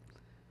like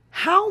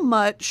how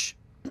much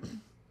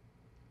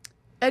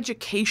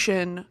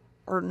education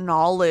or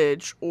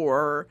knowledge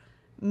or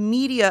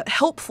media,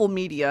 helpful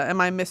media,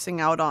 am I missing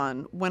out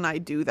on when I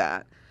do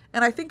that?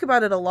 And I think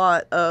about it a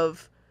lot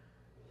of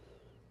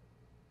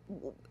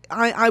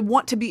I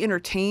want to be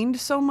entertained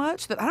so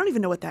much that I don't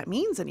even know what that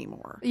means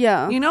anymore.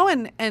 Yeah. You know,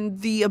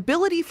 and the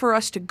ability for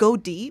us to go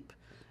deep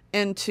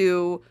and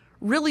to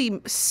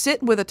really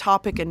sit with a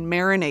topic and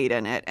marinate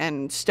in it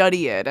and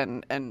study it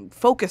and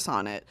focus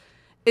on it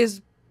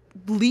is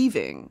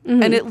leaving.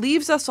 Mm-hmm. And it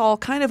leaves us all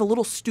kind of a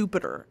little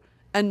stupider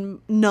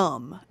and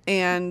numb,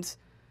 and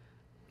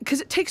because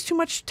it takes too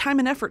much time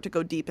and effort to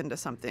go deep into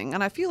something.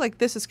 And I feel like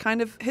this is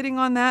kind of hitting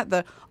on that,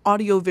 the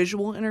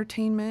audio-visual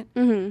entertainment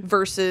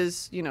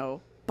versus, you know,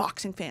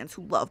 boxing fans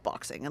who love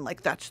boxing. And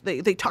like that's,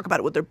 they talk about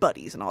it with their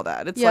buddies and all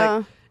that. It's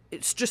like,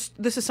 it's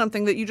just, this is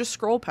something that you just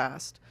scroll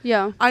past.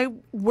 Yeah. I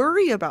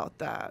worry about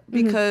that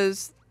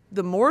because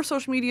the more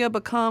social media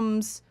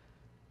becomes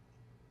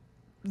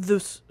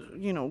this,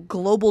 you know,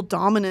 global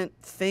dominant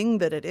thing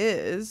that it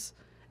is,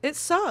 it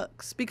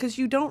sucks because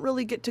you don't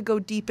really get to go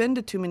deep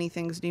into too many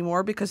things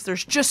anymore because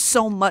there's just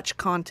so much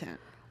content.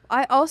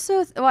 I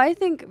also, I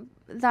think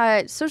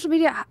that social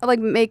media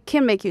like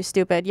can make you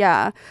stupid,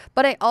 yeah.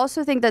 But I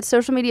also think that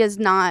social media is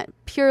not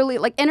purely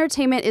like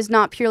entertainment is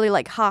not purely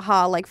like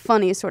haha like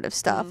funny sort of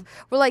stuff.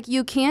 Where like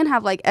you can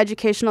have like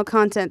educational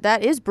content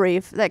that is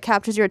brief that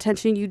captures your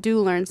attention. You do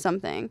learn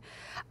something.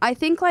 I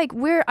think like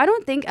I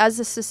don't think as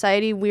a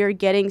society we're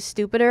getting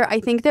stupider. I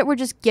think that we're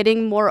just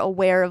getting more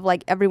aware of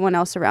like everyone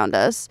else around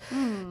us.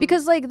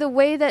 Because like the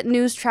way that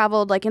news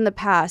traveled like in the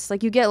past,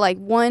 like you get like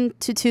 1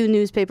 to 2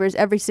 newspapers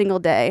every single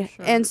day.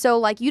 Sure. And so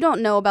like you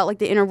don't know about like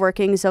the inner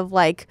workings of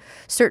like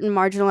certain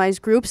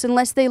marginalized groups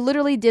unless they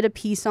literally did a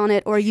piece on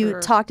it or you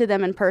talk to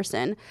them in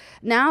person.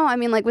 Now, I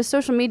mean like with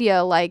social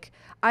media, like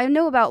I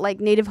know about like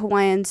Native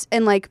Hawaiians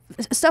and like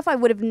stuff I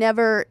would have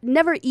never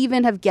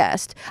even have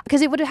guessed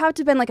because it would have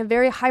to been like a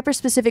very hyper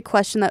specific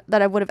question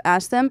that I would have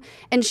asked them.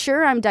 And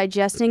sure, I'm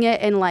digesting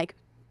it in like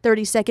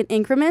 30-second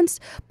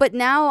increments, but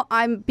now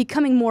I'm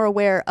becoming more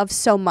aware of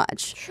so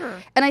much. Sure.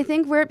 And I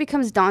think where it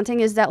becomes daunting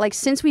is that like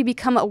since we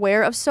become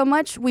aware of so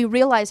much, we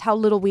realize how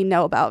little we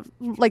know about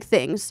like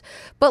things.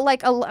 But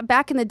like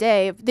back in the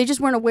day, they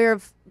just weren't aware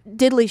of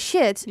diddly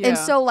shit, and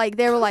so like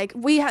they were like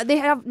they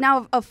have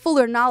now a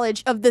fuller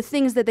knowledge of the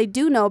things that they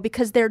do know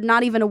because they're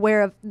not even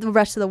aware of the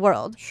rest of the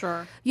world.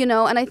 Sure. You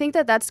know, and I think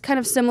that that's kind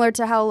of similar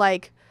to how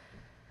like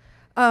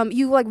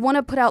you like want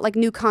to put out like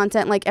new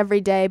content like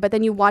every day, but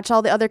then you watch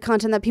all the other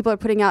content that people are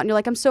putting out and you're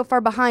like, I'm so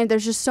far behind,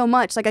 there's just so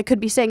much like I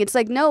could be saying. It's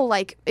like no,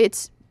 like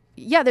it's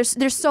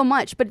there's so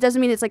much, but it doesn't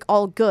mean it's like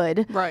all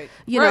good. Right.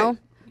 You know?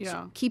 Yeah.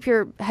 So keep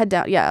your head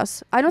down.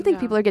 Yes. I don't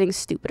think people are getting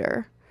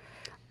stupider.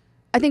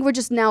 I think we're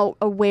just now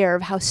aware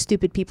of how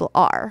stupid people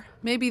are.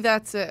 Maybe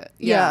that's it.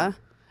 Yeah.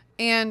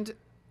 And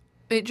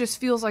it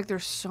just feels like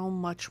there's so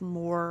much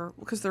more,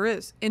 because there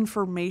is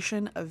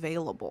information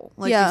available,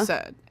 like you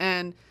said.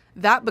 And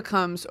that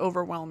becomes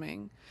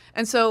overwhelming.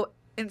 And so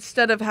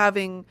instead of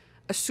having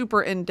a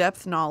super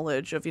in-depth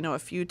knowledge of, you know, a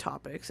few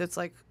topics, it's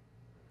like,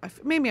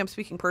 maybe I'm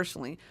speaking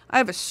personally, I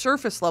have a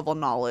surface level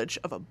knowledge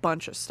of a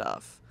bunch of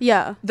stuff.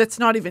 Yeah. That's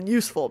not even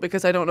useful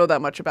because I don't know that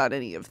much about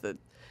any of the...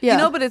 You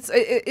know, but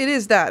it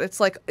is that. It's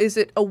like, is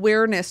it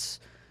awareness?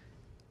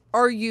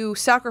 Are you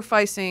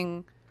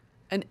sacrificing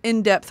an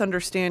in-depth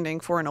understanding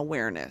for an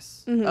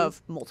awareness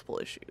of multiple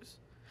issues?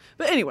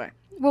 But anyway.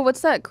 Well, what's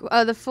that?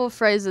 The full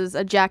phrase is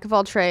a jack of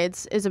all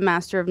trades is a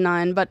master of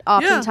none, but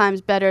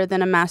oftentimes better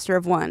than a master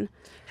of one.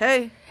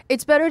 Hey.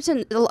 It's better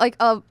to, like,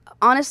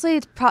 honestly,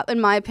 it's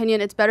in my opinion,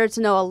 it's better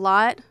to know a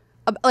lot,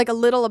 like a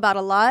little about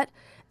a lot,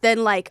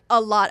 than like a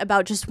lot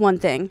about just one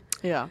thing.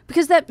 Yeah.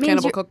 Because that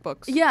means Cannibal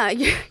cookbooks. Yeah,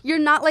 you're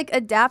not like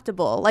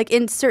adaptable like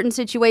in certain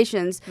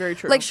situations. Very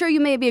true. Like sure, you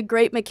may be a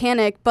great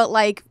mechanic, but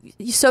like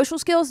social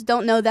skills,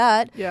 don't know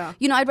that. Yeah.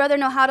 You know, I'd rather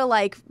know how to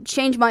like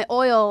change my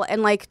oil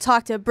and like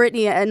talk to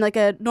Brittany and like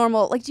a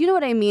normal, like, do you know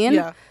what I mean?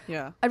 Yeah.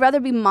 Yeah. I'd rather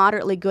be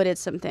moderately good at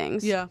some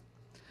things. Yeah.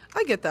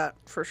 I get that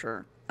for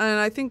sure. And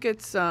I think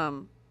it's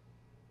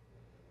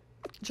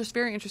just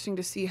very interesting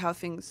to see how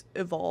things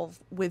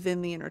evolve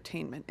within the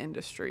entertainment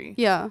industry.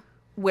 Yeah.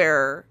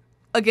 Where,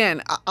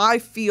 again, I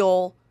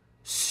feel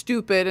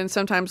stupid and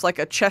sometimes like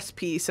a chess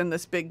piece in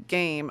this big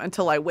game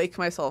until I wake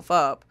myself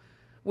up,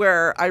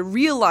 where I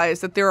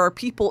realize that there are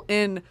people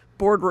in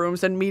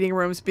boardrooms and meeting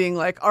rooms being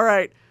like, all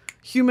right,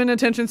 human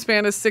attention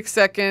span is 6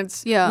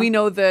 seconds. Yeah. We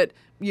know that,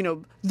 you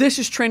know, this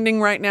is trending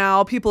right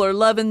now. People are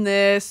loving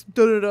this.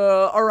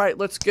 All right,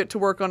 let's get to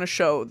work on a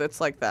show that's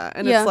like that.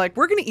 And it's like,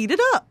 we're going to eat it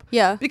up.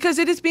 Yeah. Because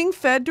it is being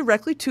fed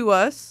directly to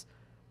us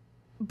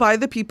by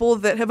the people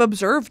that have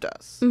observed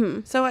us.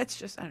 So it's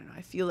just, I don't know,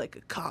 I feel like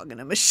a cog in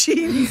a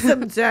machine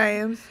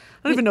sometimes.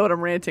 I don't even know what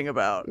I'm ranting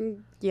about.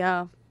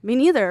 Yeah. Me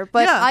neither,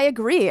 but I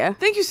agree.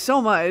 Thank you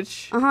so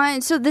much.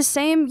 And so the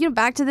same,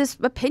 back to this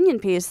opinion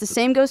piece, the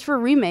same goes for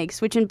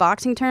remakes, which in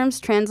boxing terms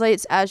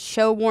translates as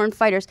show-worn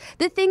fighters.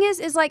 The thing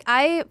is like,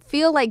 I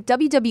feel like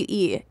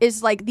WWE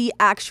is like the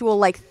actual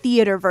like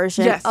theater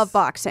version of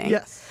boxing.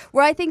 Yes.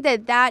 Where I think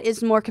that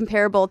is more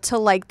comparable to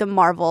like the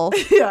Marvel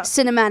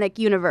cinematic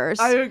universe.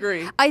 I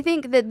agree. I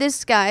think that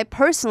this guy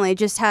personally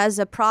just has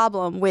a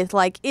problem with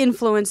like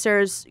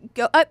influencers.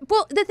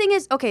 Well, the thing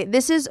is, okay,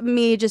 this is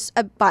me just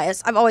a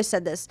bias. I've always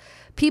said this.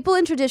 People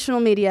in traditional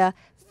media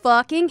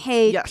fucking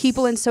hate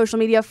people in social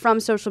media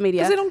from social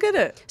media. Because they don't get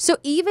it. So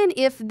even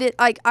if,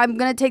 I'm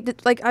going to take the,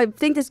 like, I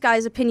think this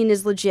guy's opinion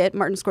is legit,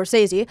 Martin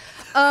Scorsese.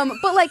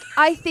 But like,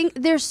 I think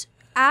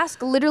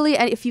ask literally,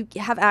 and if you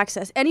have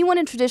access, anyone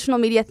in traditional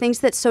media thinks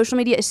that social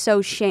media is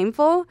so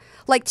shameful,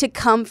 like to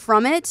come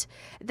from it,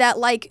 that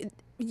like,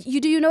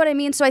 you know what I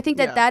mean? So I think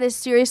that is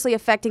seriously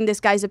affecting this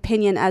guy's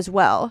opinion as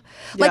well.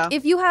 Like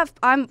if you have,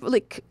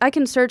 I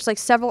can search like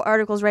several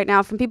articles right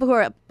now from people who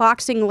are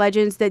boxing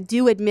legends that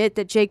do admit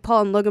that Jake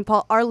Paul and Logan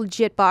Paul are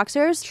legit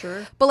boxers.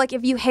 Sure. But like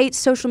if you hate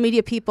social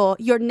media people,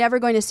 you're never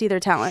going to see their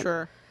talent.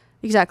 Sure.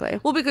 Exactly.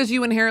 Well, because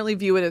you inherently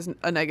view it as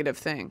a negative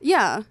thing.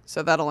 Yeah.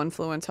 So that'll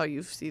influence how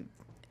you see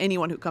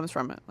anyone who comes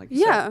from it. Like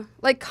you said.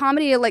 Like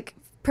comedy, like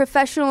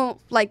professional,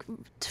 like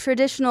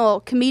traditional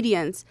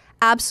comedians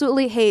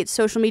absolutely hate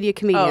social media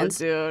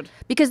comedians. Oh, dude.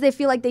 Because they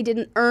feel like they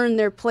didn't earn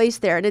their place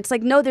there. And it's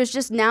like, no, there's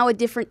just now a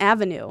different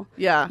avenue.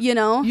 Yeah. You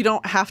know? You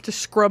don't have to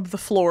scrub the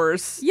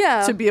floors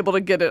to be able to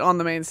get it on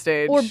the main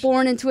stage. Or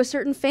born into a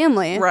certain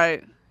family.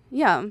 Right.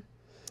 Yeah.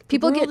 The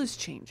world is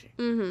changing.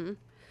 Mm-hmm.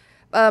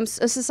 A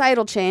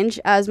societal change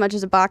as much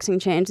as a boxing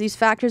change. These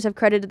factors have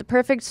created the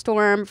perfect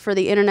storm for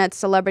the internet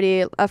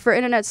celebrity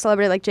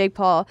like Jake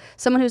Paul,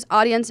 someone whose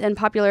audience and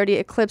popularity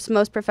eclipse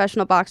most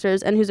professional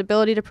boxers and whose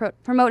ability to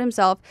promote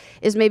himself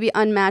is maybe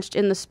unmatched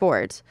in the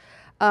sport.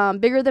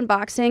 Bigger than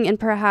boxing, and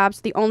perhaps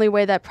the only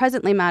way that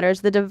presently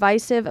matters, the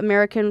divisive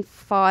American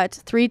fought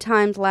 3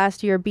 times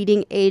last year,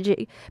 beating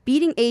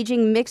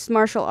aging mixed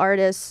martial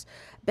artists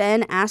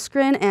Ben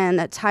Askren and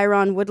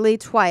Tyron Woodley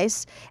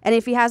twice, and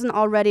if he hasn't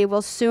already,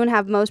 will soon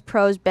have most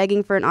pros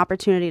begging for an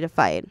opportunity to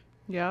fight.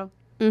 Yeah.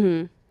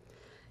 Mm-hmm.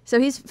 So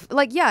he's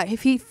like,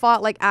 if he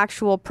fought like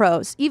actual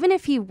pros, even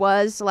if he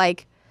was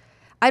like,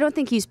 I don't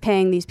think he's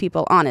paying these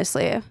people,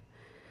 honestly. I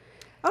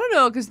don't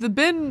know, because the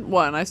Ben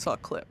one, I saw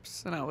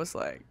clips, and I was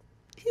like,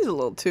 he's a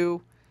little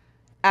too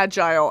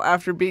agile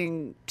after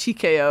being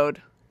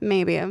TKO'd.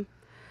 Maybe.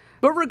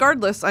 But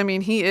regardless, I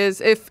mean, he is,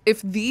 if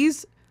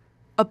these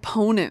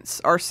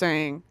opponents are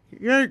saying,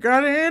 you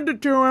gotta hand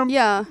it to him.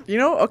 Yeah.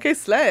 Okay,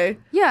 slay.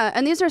 Yeah,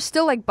 and these are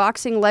still like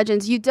boxing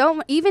legends. You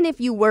don't, even if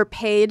you were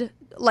paid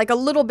like a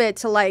little bit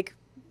to like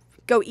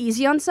go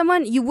easy on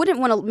someone, you wouldn't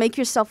want to make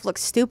yourself look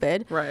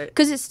stupid. Right.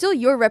 Because it's still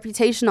your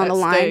reputation on the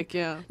line. Stake,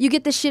 yeah. You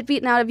get the shit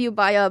beaten out of you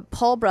by a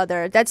Paul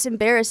brother. That's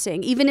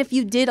embarrassing, even if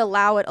you did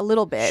allow it a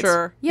little bit.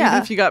 Sure. Yeah.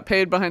 Even if you got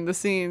paid behind the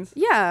scenes.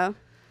 Yeah.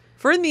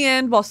 For in the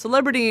end, while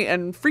celebrity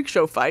and freak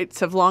show fights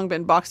have long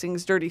been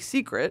boxing's dirty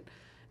secret,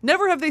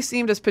 never have they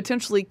seemed as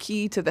potentially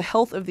key to the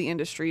health of the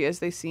industry as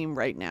they seem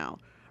right now.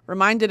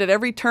 Reminded at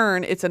every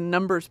turn it's a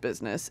numbers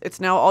business, it's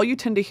now all you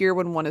tend to hear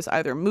when one is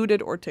either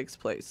mooted or takes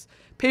place.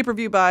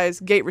 Pay-per-view buys,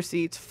 gate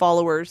receipts,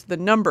 followers, the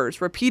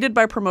numbers, repeated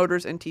by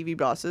promoters and TV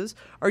bosses,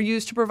 are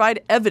used to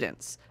provide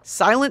evidence,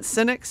 silence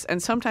cynics,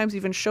 and sometimes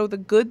even show the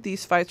good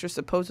these fights are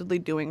supposedly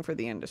doing for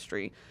the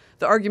industry.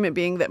 The argument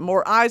being that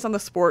more eyes on the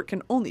sport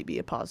can only be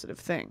a positive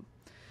thing.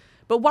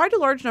 But why do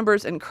large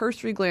numbers and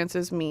cursory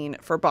glances mean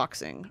for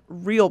boxing,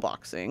 real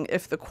boxing,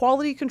 if the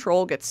quality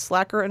control gets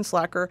slacker and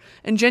slacker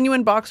and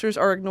genuine boxers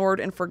are ignored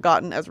and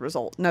forgotten as a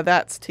result? Now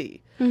that's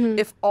tea. Mm-hmm.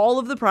 If all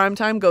of the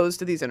primetime goes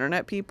to these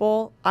internet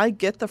people, I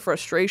get the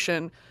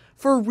frustration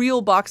for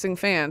real boxing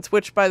fans,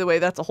 which, by the way,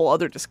 that's a whole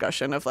other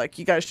discussion of like,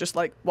 you guys just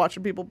like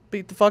watching people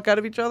beat the fuck out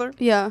of each other?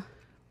 Yeah.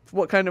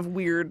 What kind of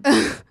weird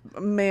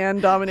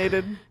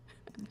man-dominated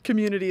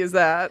community is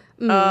that?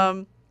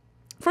 Mm-hmm.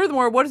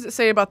 Furthermore, what does it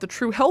say about the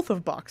true health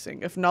of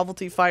boxing if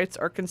novelty fights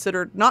are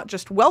considered not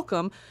just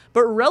welcome,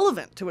 but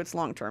relevant to its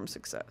long-term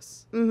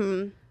success?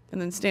 Mm-hmm.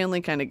 And then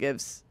Stanley kind of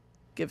gives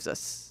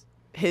us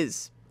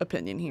his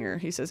opinion here.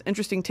 He says,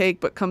 interesting take,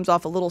 but comes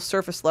off a little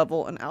surface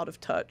level and out of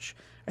touch.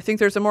 I think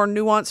there's a more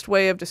nuanced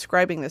way of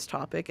describing this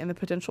topic and the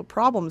potential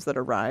problems that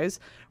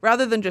arise,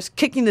 rather than just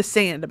kicking the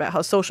sand about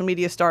how social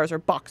media stars are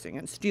boxing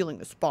and stealing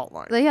the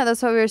spotlight. Yeah,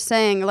 that's what we were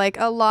saying. Like,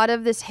 a lot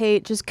of this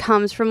hate just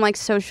comes from, like,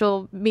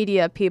 social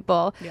media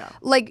people. Yeah.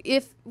 Like,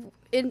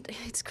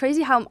 it's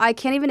crazy how I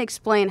can't even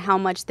explain how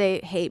much they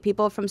hate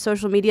people from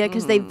social media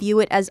because they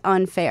view it as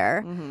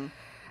unfair. Mm-hmm.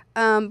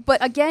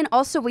 But again,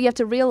 also what you have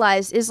to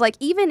realize is like,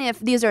 even if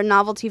these are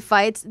novelty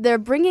fights, they're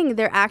bringing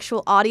their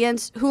actual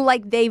audience who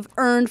like they've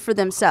earned for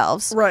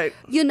themselves. Right.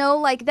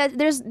 Like that.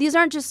 These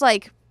aren't just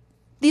like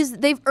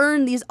they've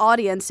earned these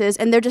audiences,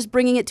 and they're just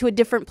bringing it to a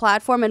different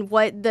platform, and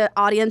what the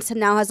audience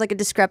now has like a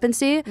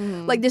discrepancy.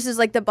 Like this is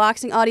like the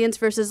boxing audience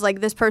versus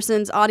like this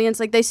person's audience.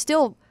 Like they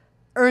still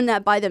earn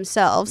that by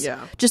themselves,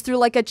 just through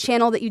like a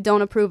channel that you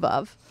don't approve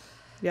of.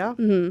 Yeah.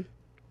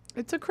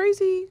 It's a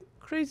crazy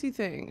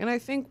thing. And I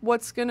think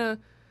what's gonna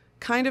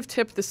kind of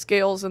tip the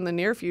scales in the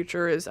near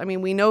future is, I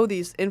mean, we know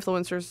these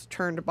influencers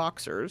turned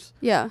boxers.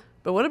 Yeah.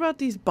 But what about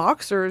these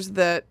boxers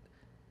that,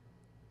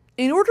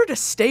 in order to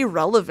stay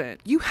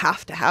relevant, you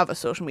have to have a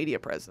social media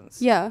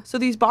presence. Yeah. So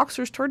these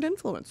boxers turned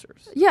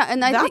influencers. Yeah,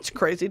 and that's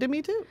crazy to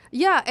me too.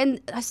 Yeah, and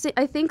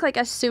I think like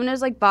as soon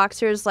as like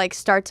boxers like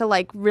start to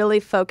like really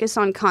focus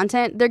on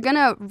content, they're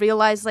gonna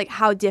realize like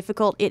how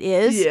difficult it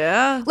is.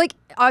 Yeah. Like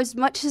as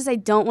much as I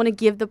don't want to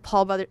give the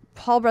Paul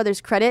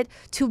brothers credit,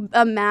 to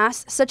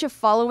amass such a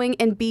following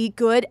and be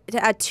good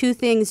at two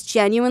things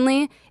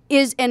genuinely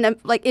is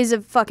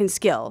a fucking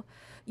skill.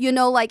 You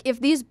know, like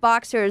if these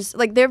boxers,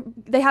 like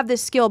they have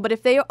this skill, but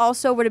if they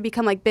also were to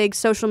become like big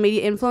social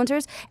media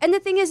influencers, and the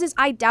thing is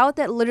I doubt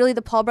that literally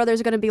the Paul brothers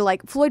are going to be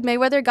like, Floyd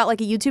Mayweather got like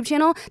a YouTube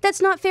channel.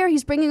 That's not fair.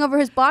 He's bringing over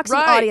his boxing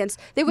audience.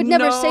 They would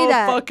never say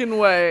that. No fucking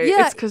way.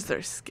 Yeah. It's because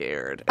they're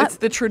scared. It's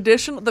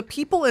the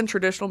people in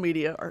traditional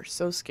media are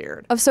so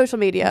scared. Of social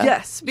media.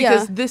 Yes,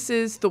 because this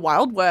is the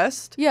Wild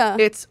West. Yeah.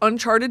 It's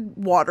uncharted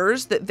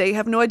waters that they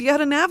have no idea how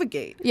to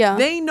navigate. Yeah.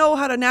 They know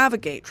how to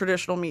navigate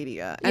traditional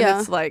media. And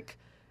it's like,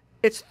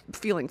 it's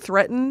feeling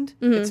threatened,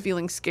 it's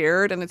feeling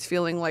scared, and it's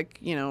feeling like,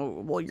 you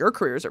know, well, your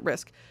career's at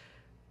risk.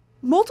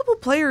 Multiple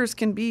players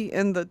can be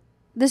in the...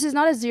 This is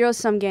not a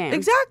zero-sum game.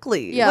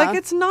 Exactly. Yeah. Like,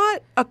 it's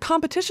not a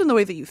competition the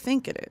way that you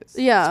think it is.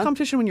 Yeah. It's a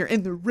competition when you're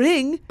in the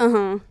ring.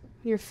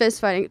 You're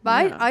fist fighting.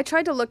 But I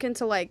tried to look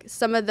into, like,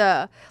 some of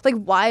the, like,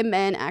 why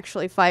men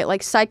actually fight,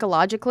 like,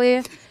 psychologically.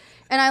 And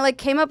I, like,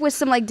 came up with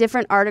some, like,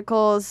 different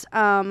articles.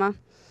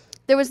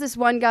 There was this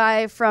one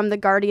guy from The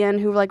Guardian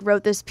who like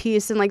wrote this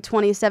piece in like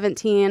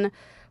 2017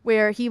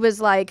 where he was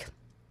like,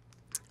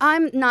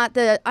 I'm not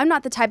the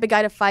type of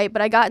guy to fight,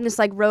 but I got in this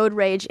like road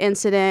rage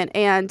incident,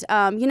 and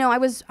you know,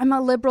 I'm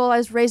a liberal. I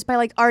was raised by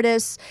like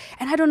artists,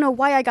 and I don't know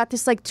why I got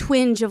this like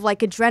twinge of like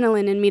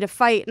adrenaline in me to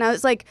fight. And I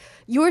was like,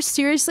 you're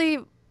seriously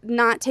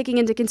not taking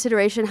into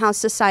consideration how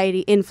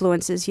society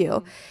influences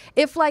you.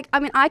 If like, I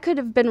mean, I could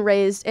have been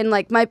raised and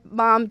like my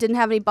mom didn't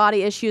have any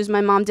body issues, my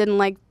mom didn't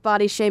like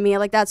body shame me,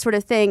 like that sort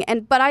of thing,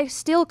 but I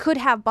still could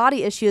have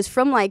body issues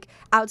from like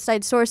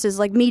outside sources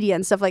like media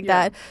and stuff like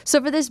that.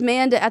 So for this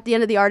man to at the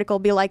end of the article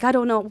be like, I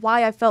don't know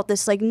why I felt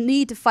this like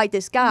need to fight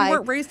this guy. You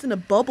weren't raised in a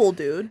bubble,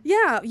 dude.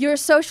 Yeah, you're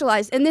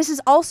socialized. And this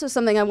is also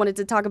something I wanted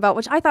to talk about,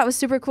 which I thought was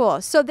super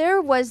cool. So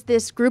there was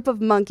this group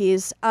of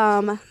monkeys.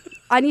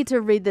 I need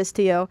to read this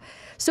to you.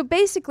 So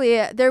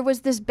basically, there was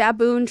this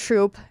baboon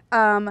troop.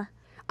 I'm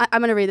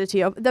going to read it to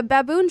you. The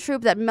baboon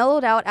troop that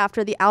mellowed out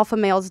after the alpha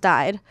males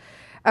died.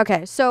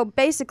 Okay, so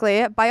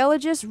basically,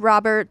 biologists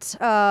Robert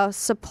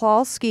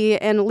Sapolsky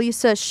and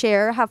Lisa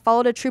Scher have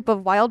followed a troop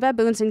of wild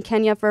baboons in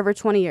Kenya for over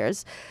 20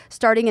 years,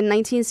 starting in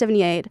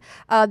 1978.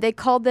 They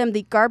called them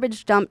the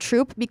garbage dump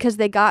troop because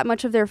they got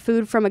much of their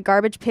food from a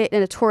garbage pit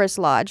in a tourist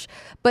lodge.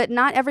 But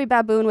not every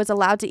baboon was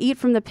allowed to eat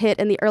from the pit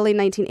in the early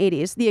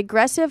 1980s. The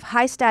aggressive,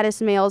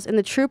 high-status males in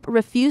the troop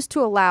refused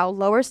to allow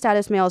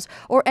lower-status males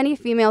or any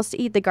females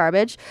to eat the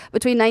garbage.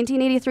 Between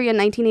 1983 and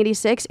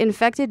 1986,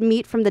 infected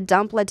meat from the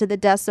dump led to the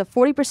deaths of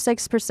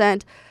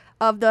 46%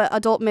 of the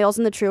adult males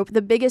in the troop.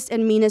 The biggest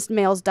and meanest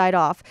males died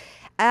off.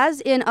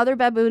 As in other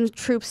baboon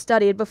troops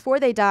studied, before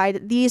they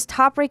died, these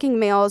top-ranking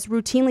males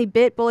routinely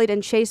bit, bullied,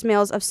 and chased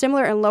males of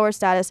similar and lower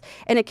status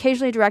and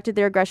occasionally directed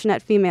their aggression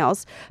at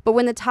females. But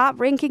when the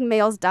top-ranking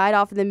males died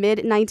off in the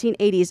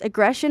mid-1980s,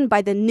 aggression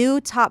by the new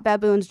top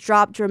baboons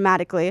dropped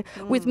dramatically,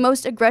 with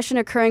most aggression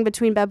occurring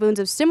between baboons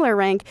of similar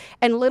rank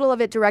and little of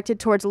it directed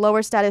towards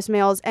lower status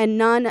males and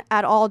none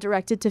at all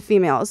directed to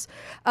females.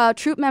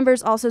 Troop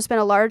members also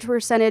spent a large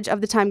percentage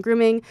of the time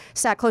grooming,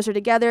 sat closer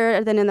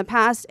together than in the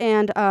past,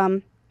 and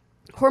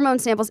hormone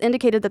samples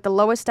indicated that the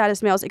lowest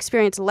status males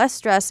experienced less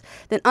stress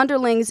than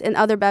underlings in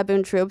other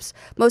baboon troops.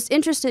 Most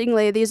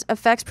interestingly, these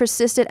effects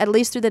persisted at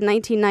least through the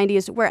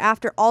 1990s, where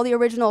after all the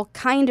original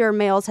kinder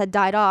males had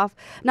died off.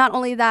 Not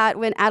only that,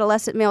 when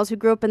adolescent males who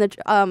grew up in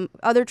the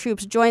other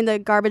troops joined the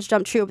garbage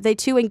dump troop, they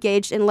too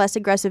engaged in less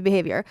aggressive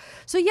behavior.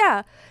 So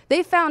yeah,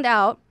 they found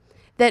out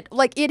that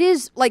like it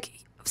is like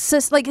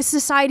a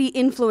society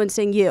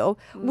influencing you.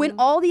 When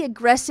all the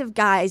aggressive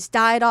guys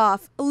died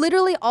off,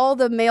 literally all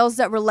the males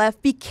that were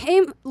left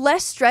became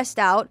less stressed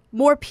out,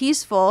 more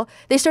peaceful.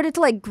 They started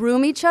to like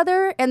groom each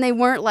other, and they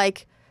weren't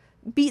like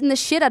beating the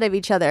shit out of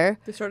each other.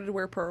 They started to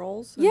wear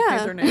pearls and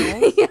paint their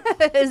nails.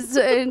 Yes,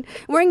 and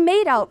wearing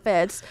maid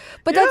outfits.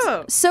 But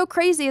that's so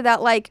crazy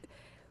that like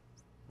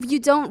you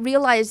don't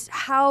realize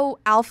how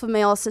alpha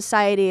male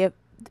society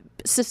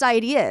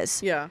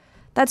is. Yeah.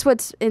 That's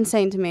what's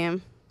insane to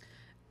me.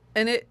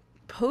 And it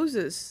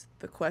poses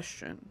the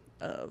question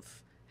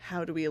of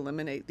how do we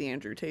eliminate the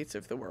Andrew Tates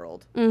of the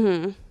world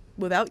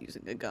without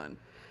using a gun?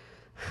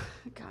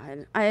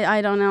 God,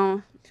 I don't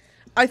know.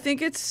 I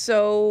think it's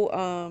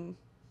so,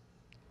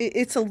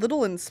 it's a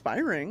little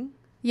inspiring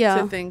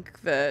to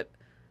think that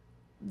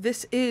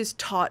this is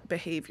taught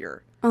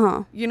behavior.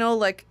 You know,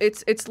 like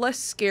it's less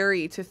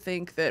scary to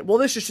think that, well,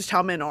 this is just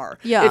how men are.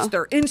 Yeah. It's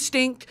their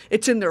instinct.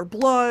 It's in their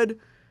blood.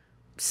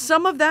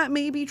 Some of that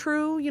may be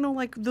true, you know,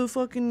 like the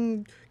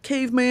fucking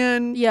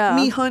caveman,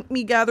 me hunt,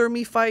 me gather,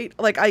 me fight.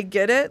 Like, I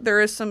get it.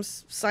 There is some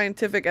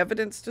scientific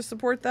evidence to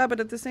support that. But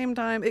at the same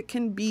time, it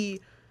can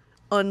be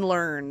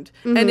unlearned.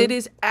 And it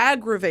is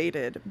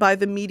aggravated by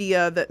the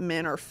media that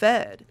men are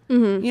fed.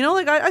 You know,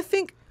 like, I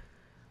think,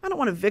 I don't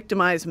want to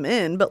victimize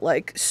men, but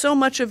like so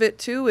much of it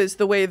too is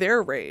the way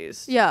they're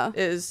raised. Yeah.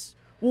 Is,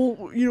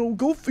 well, you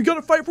know, you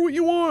gotta fight for what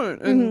you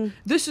want. And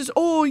this is,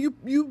 oh, you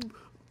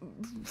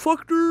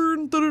fucked her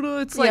and da-da-da.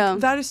 It's like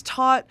that is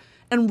taught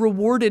and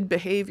rewarded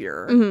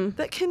behavior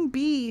that can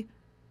be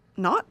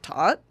not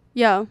taught.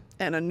 Yeah.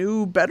 And a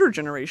new, better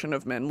generation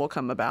of men will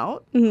come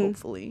about,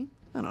 hopefully.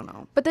 I don't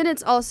know. But then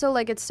it's also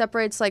like it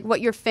separates like what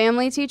your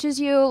family teaches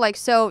you. Like,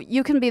 so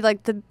you can be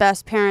like the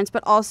best parents,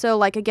 but also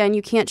like, again,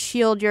 you can't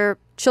shield your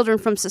children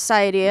from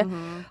society.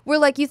 Where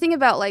like you think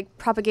about like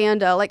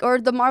propaganda, like, or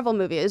the Marvel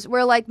movies,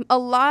 where like a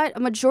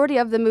majority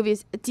of the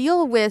movies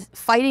deal with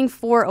fighting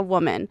for a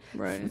woman,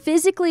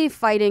 physically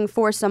fighting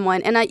for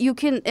someone. And you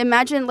can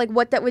imagine like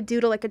what that would do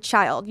to like a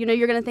child. You know,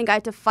 you're gonna think, I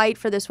have to fight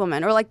for this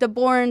woman, or like the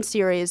Bourne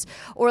series,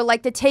 or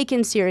like the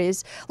Taken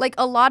series. Like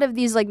a lot of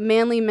these like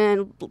manly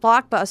men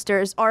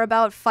blockbusters are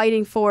about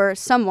fighting for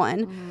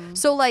someone.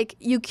 So like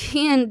you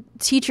can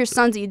teach your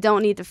sons that you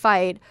don't need to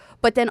fight,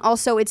 but then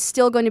also it's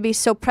still going to be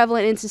so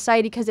prevalent in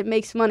society because it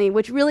makes money,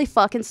 which really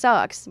fucking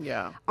sucks.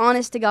 Yeah.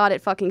 Honest to God,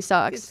 it fucking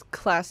sucks. It's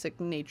classic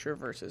nature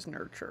versus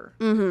nurture.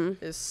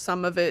 Is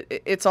some of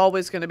it, it's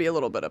always going to be a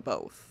little bit of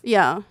both.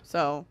 Yeah.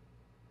 So,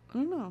 I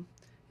don't know.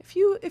 If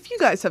you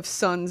guys have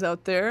sons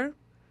out there,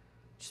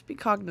 just be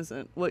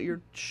cognizant what you're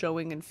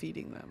showing and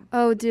feeding them.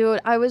 Oh, dude,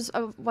 I was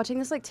watching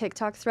this like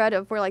TikTok thread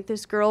of where like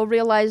this girl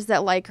realized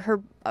that like her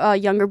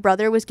younger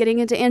brother was getting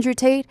into Andrew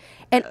Tate,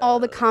 and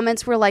all the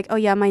comments were like, "Oh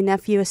yeah, my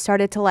nephew has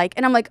started to like,"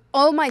 and I'm like,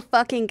 "Oh my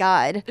fucking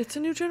God!" It's a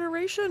new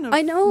generation of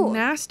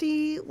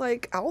nasty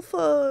like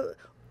alpha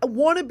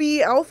wannabe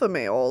alpha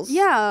males.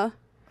 Yeah,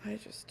 I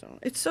just don't.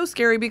 It's so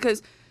scary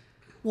because,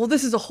 well,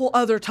 this is a whole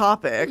other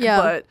topic,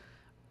 but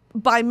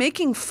by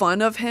making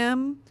fun of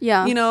him,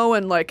 you know,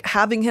 and like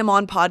having him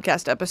on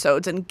podcast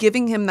episodes and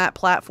giving him that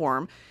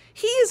platform,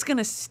 he is going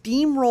to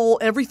steamroll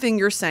everything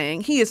you're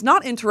saying. He is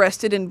not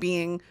interested in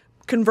being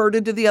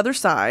converted to the other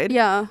side.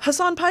 Yeah.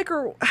 Hassan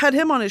Piker had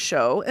him on his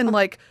show and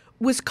like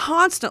was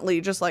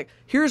constantly just like,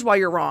 here's why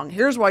you're wrong.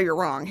 Here's why you're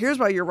wrong. Here's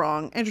why you're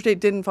wrong. Andrew Tate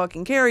didn't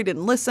fucking care. He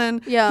didn't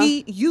listen. Yeah.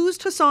 He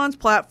used Hassan's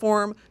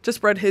platform to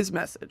spread his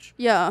message.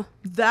 Yeah.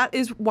 That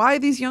is why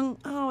these young,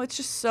 it's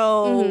just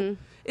so...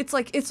 It's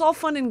like, it's all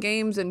fun and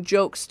games and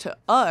jokes to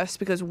us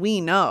because we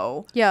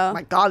know,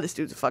 my God, this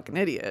dude's a fucking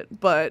idiot.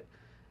 But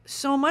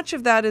so much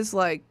of that is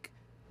like,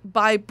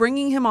 by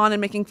bringing him on and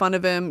making fun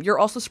of him, you're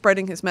also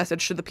spreading his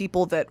message to the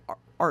people that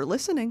are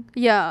listening.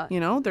 Yeah. You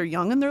know, they're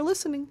young and they're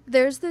listening.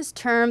 There's this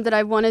term that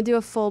I want to do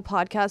a full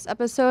podcast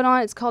episode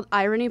on. It's called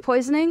irony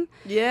poisoning.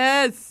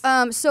 Yes.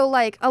 So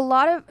like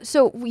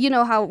so you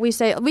know how we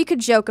say, we could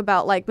joke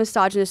about like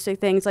misogynistic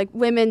things, like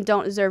women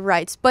don't deserve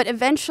rights, but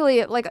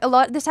eventually like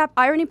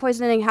irony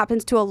poisoning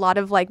happens to a lot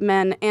of like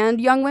men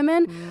and young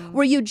women,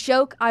 where you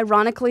joke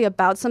ironically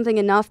about something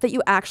enough that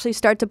you actually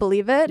start to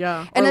believe it.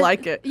 Yeah. And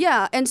like it.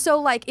 Yeah. And so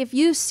like if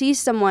you see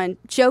someone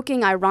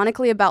joking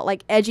ironically about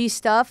like edgy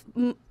stuff,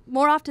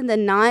 more often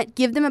than not,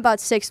 give them about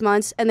 6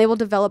 months and they will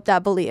develop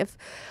that belief.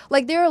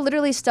 Like there are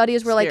literally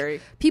studies where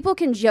like people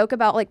can joke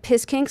about like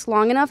piss kinks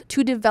long enough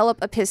to develop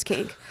a piss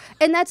kink.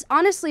 And that's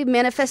honestly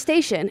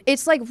manifestation.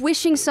 It's like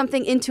wishing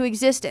something into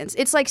existence.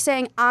 It's like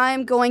saying,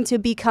 I'm going to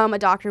become a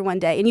doctor one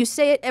day. And you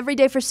say it every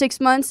day for 6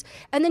 months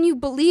and then you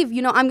believe,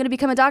 you know, I'm going to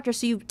become a doctor.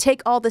 So you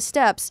take all the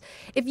steps.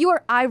 If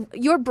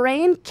your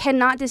brain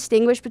cannot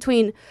distinguish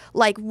between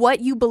like what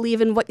you believe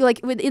and what like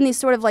within these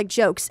sort of like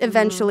jokes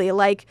eventually,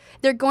 like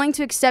they're going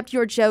to accept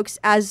your jokes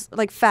as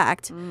like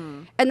fact.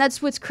 And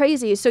that's what's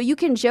crazy. So you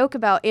can joke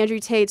about Andrew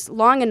Tate's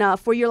long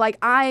enough where you're like,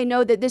 I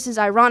know that this is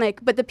ironic,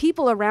 but the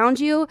people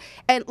around you,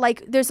 and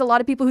like there's a lot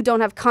of people who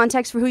don't have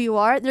context for who you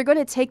are, they're going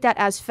to take that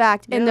as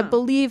fact and to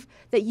believe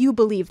that you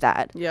believe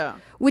that. Yeah.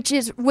 Which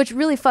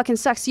really fucking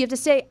sucks. So you have to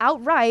say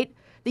outright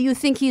that you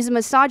think he's a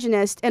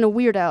misogynist and a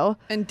weirdo.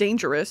 And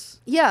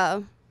dangerous.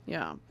 Yeah.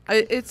 Yeah.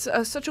 It's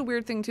such a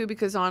weird thing too,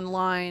 because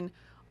online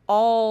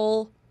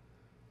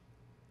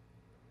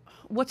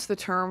what's the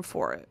term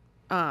for it?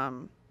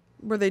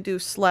 Where they do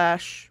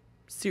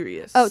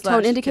 /serious. Oh,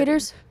 tone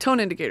indicators? Kidding. Tone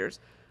indicators.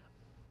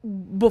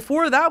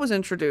 Before that was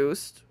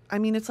introduced, I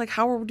mean, it's like,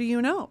 how do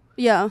you know?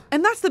 Yeah.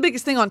 And that's the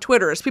biggest thing on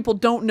Twitter is people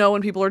don't know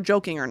when people are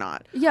joking or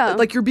not. Yeah.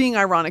 Like you're being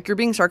ironic, you're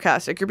being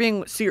sarcastic, you're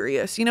being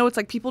serious. You know, it's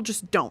like people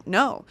just don't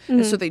know.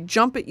 And so they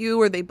jump at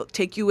you or they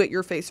take you at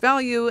your face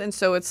value. And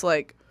so it's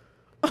like,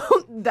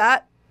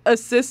 that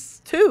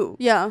assists too.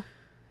 Yeah.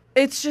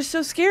 It's just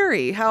so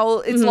scary how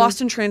it's lost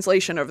in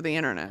translation over the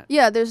internet.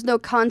 Yeah, there's no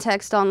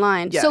context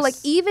online. Yes. So like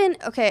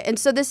and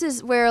so this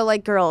is where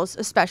like girls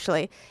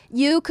especially,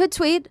 you could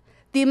tweet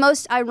the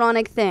most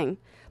ironic thing.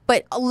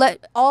 But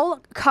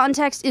all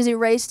context is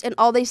erased and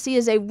all they see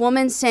is a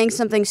woman saying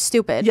something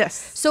stupid.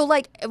 Yes. So,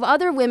 like, if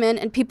other women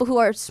and people who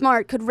are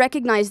smart could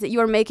recognize that you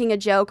are making a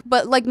joke,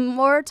 but, like,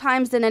 more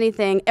times than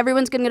anything,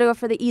 everyone's going to go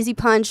for the easy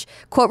punch,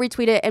 quote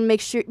retweet it, and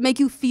make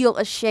you feel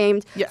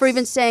ashamed for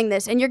even saying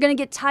this. And you're going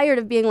to get tired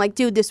of being like,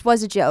 dude, this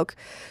was a joke.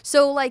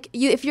 So, like,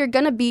 if you're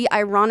going to be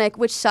ironic,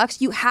 which sucks,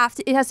 it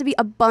has to be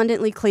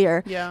abundantly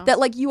clear that,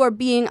 like, you are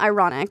being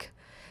ironic.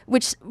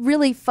 Which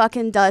really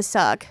fucking does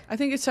suck. I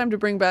think it's time to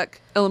bring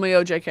back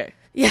LMAO JK.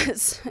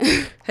 Yes.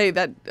 Hey,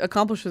 that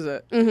accomplishes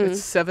it.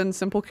 It's 7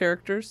 simple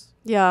characters.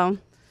 Yeah.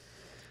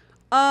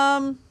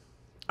 All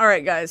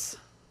right, guys.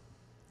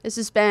 This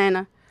has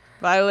been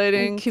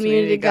Violating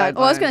Community Guidelines.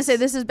 Oh, I was going to say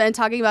this has been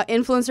talking about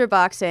influencer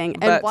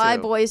boxing and why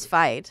boys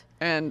fight.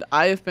 And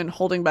I have been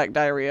holding back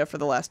diarrhea for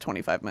the last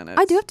 25 minutes.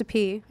 I do have to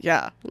pee.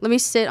 Yeah. Let me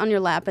sit on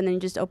your lap and then you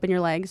just open your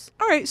legs.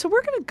 All right, so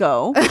we're going to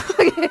go.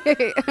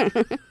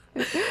 Okay.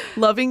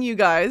 Loving you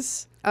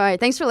guys. All right,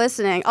 thanks for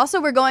listening.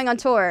 Also, we're going on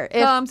tour.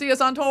 Come see us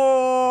on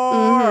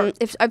tour.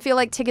 If I feel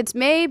like tickets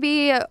may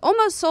be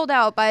almost sold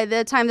out by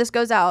the time this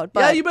goes out.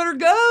 But yeah, you better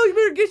go. You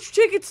better get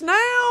your tickets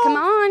now. Come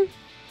on.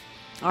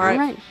 All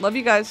right. Love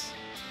you guys.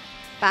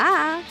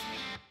 Bye.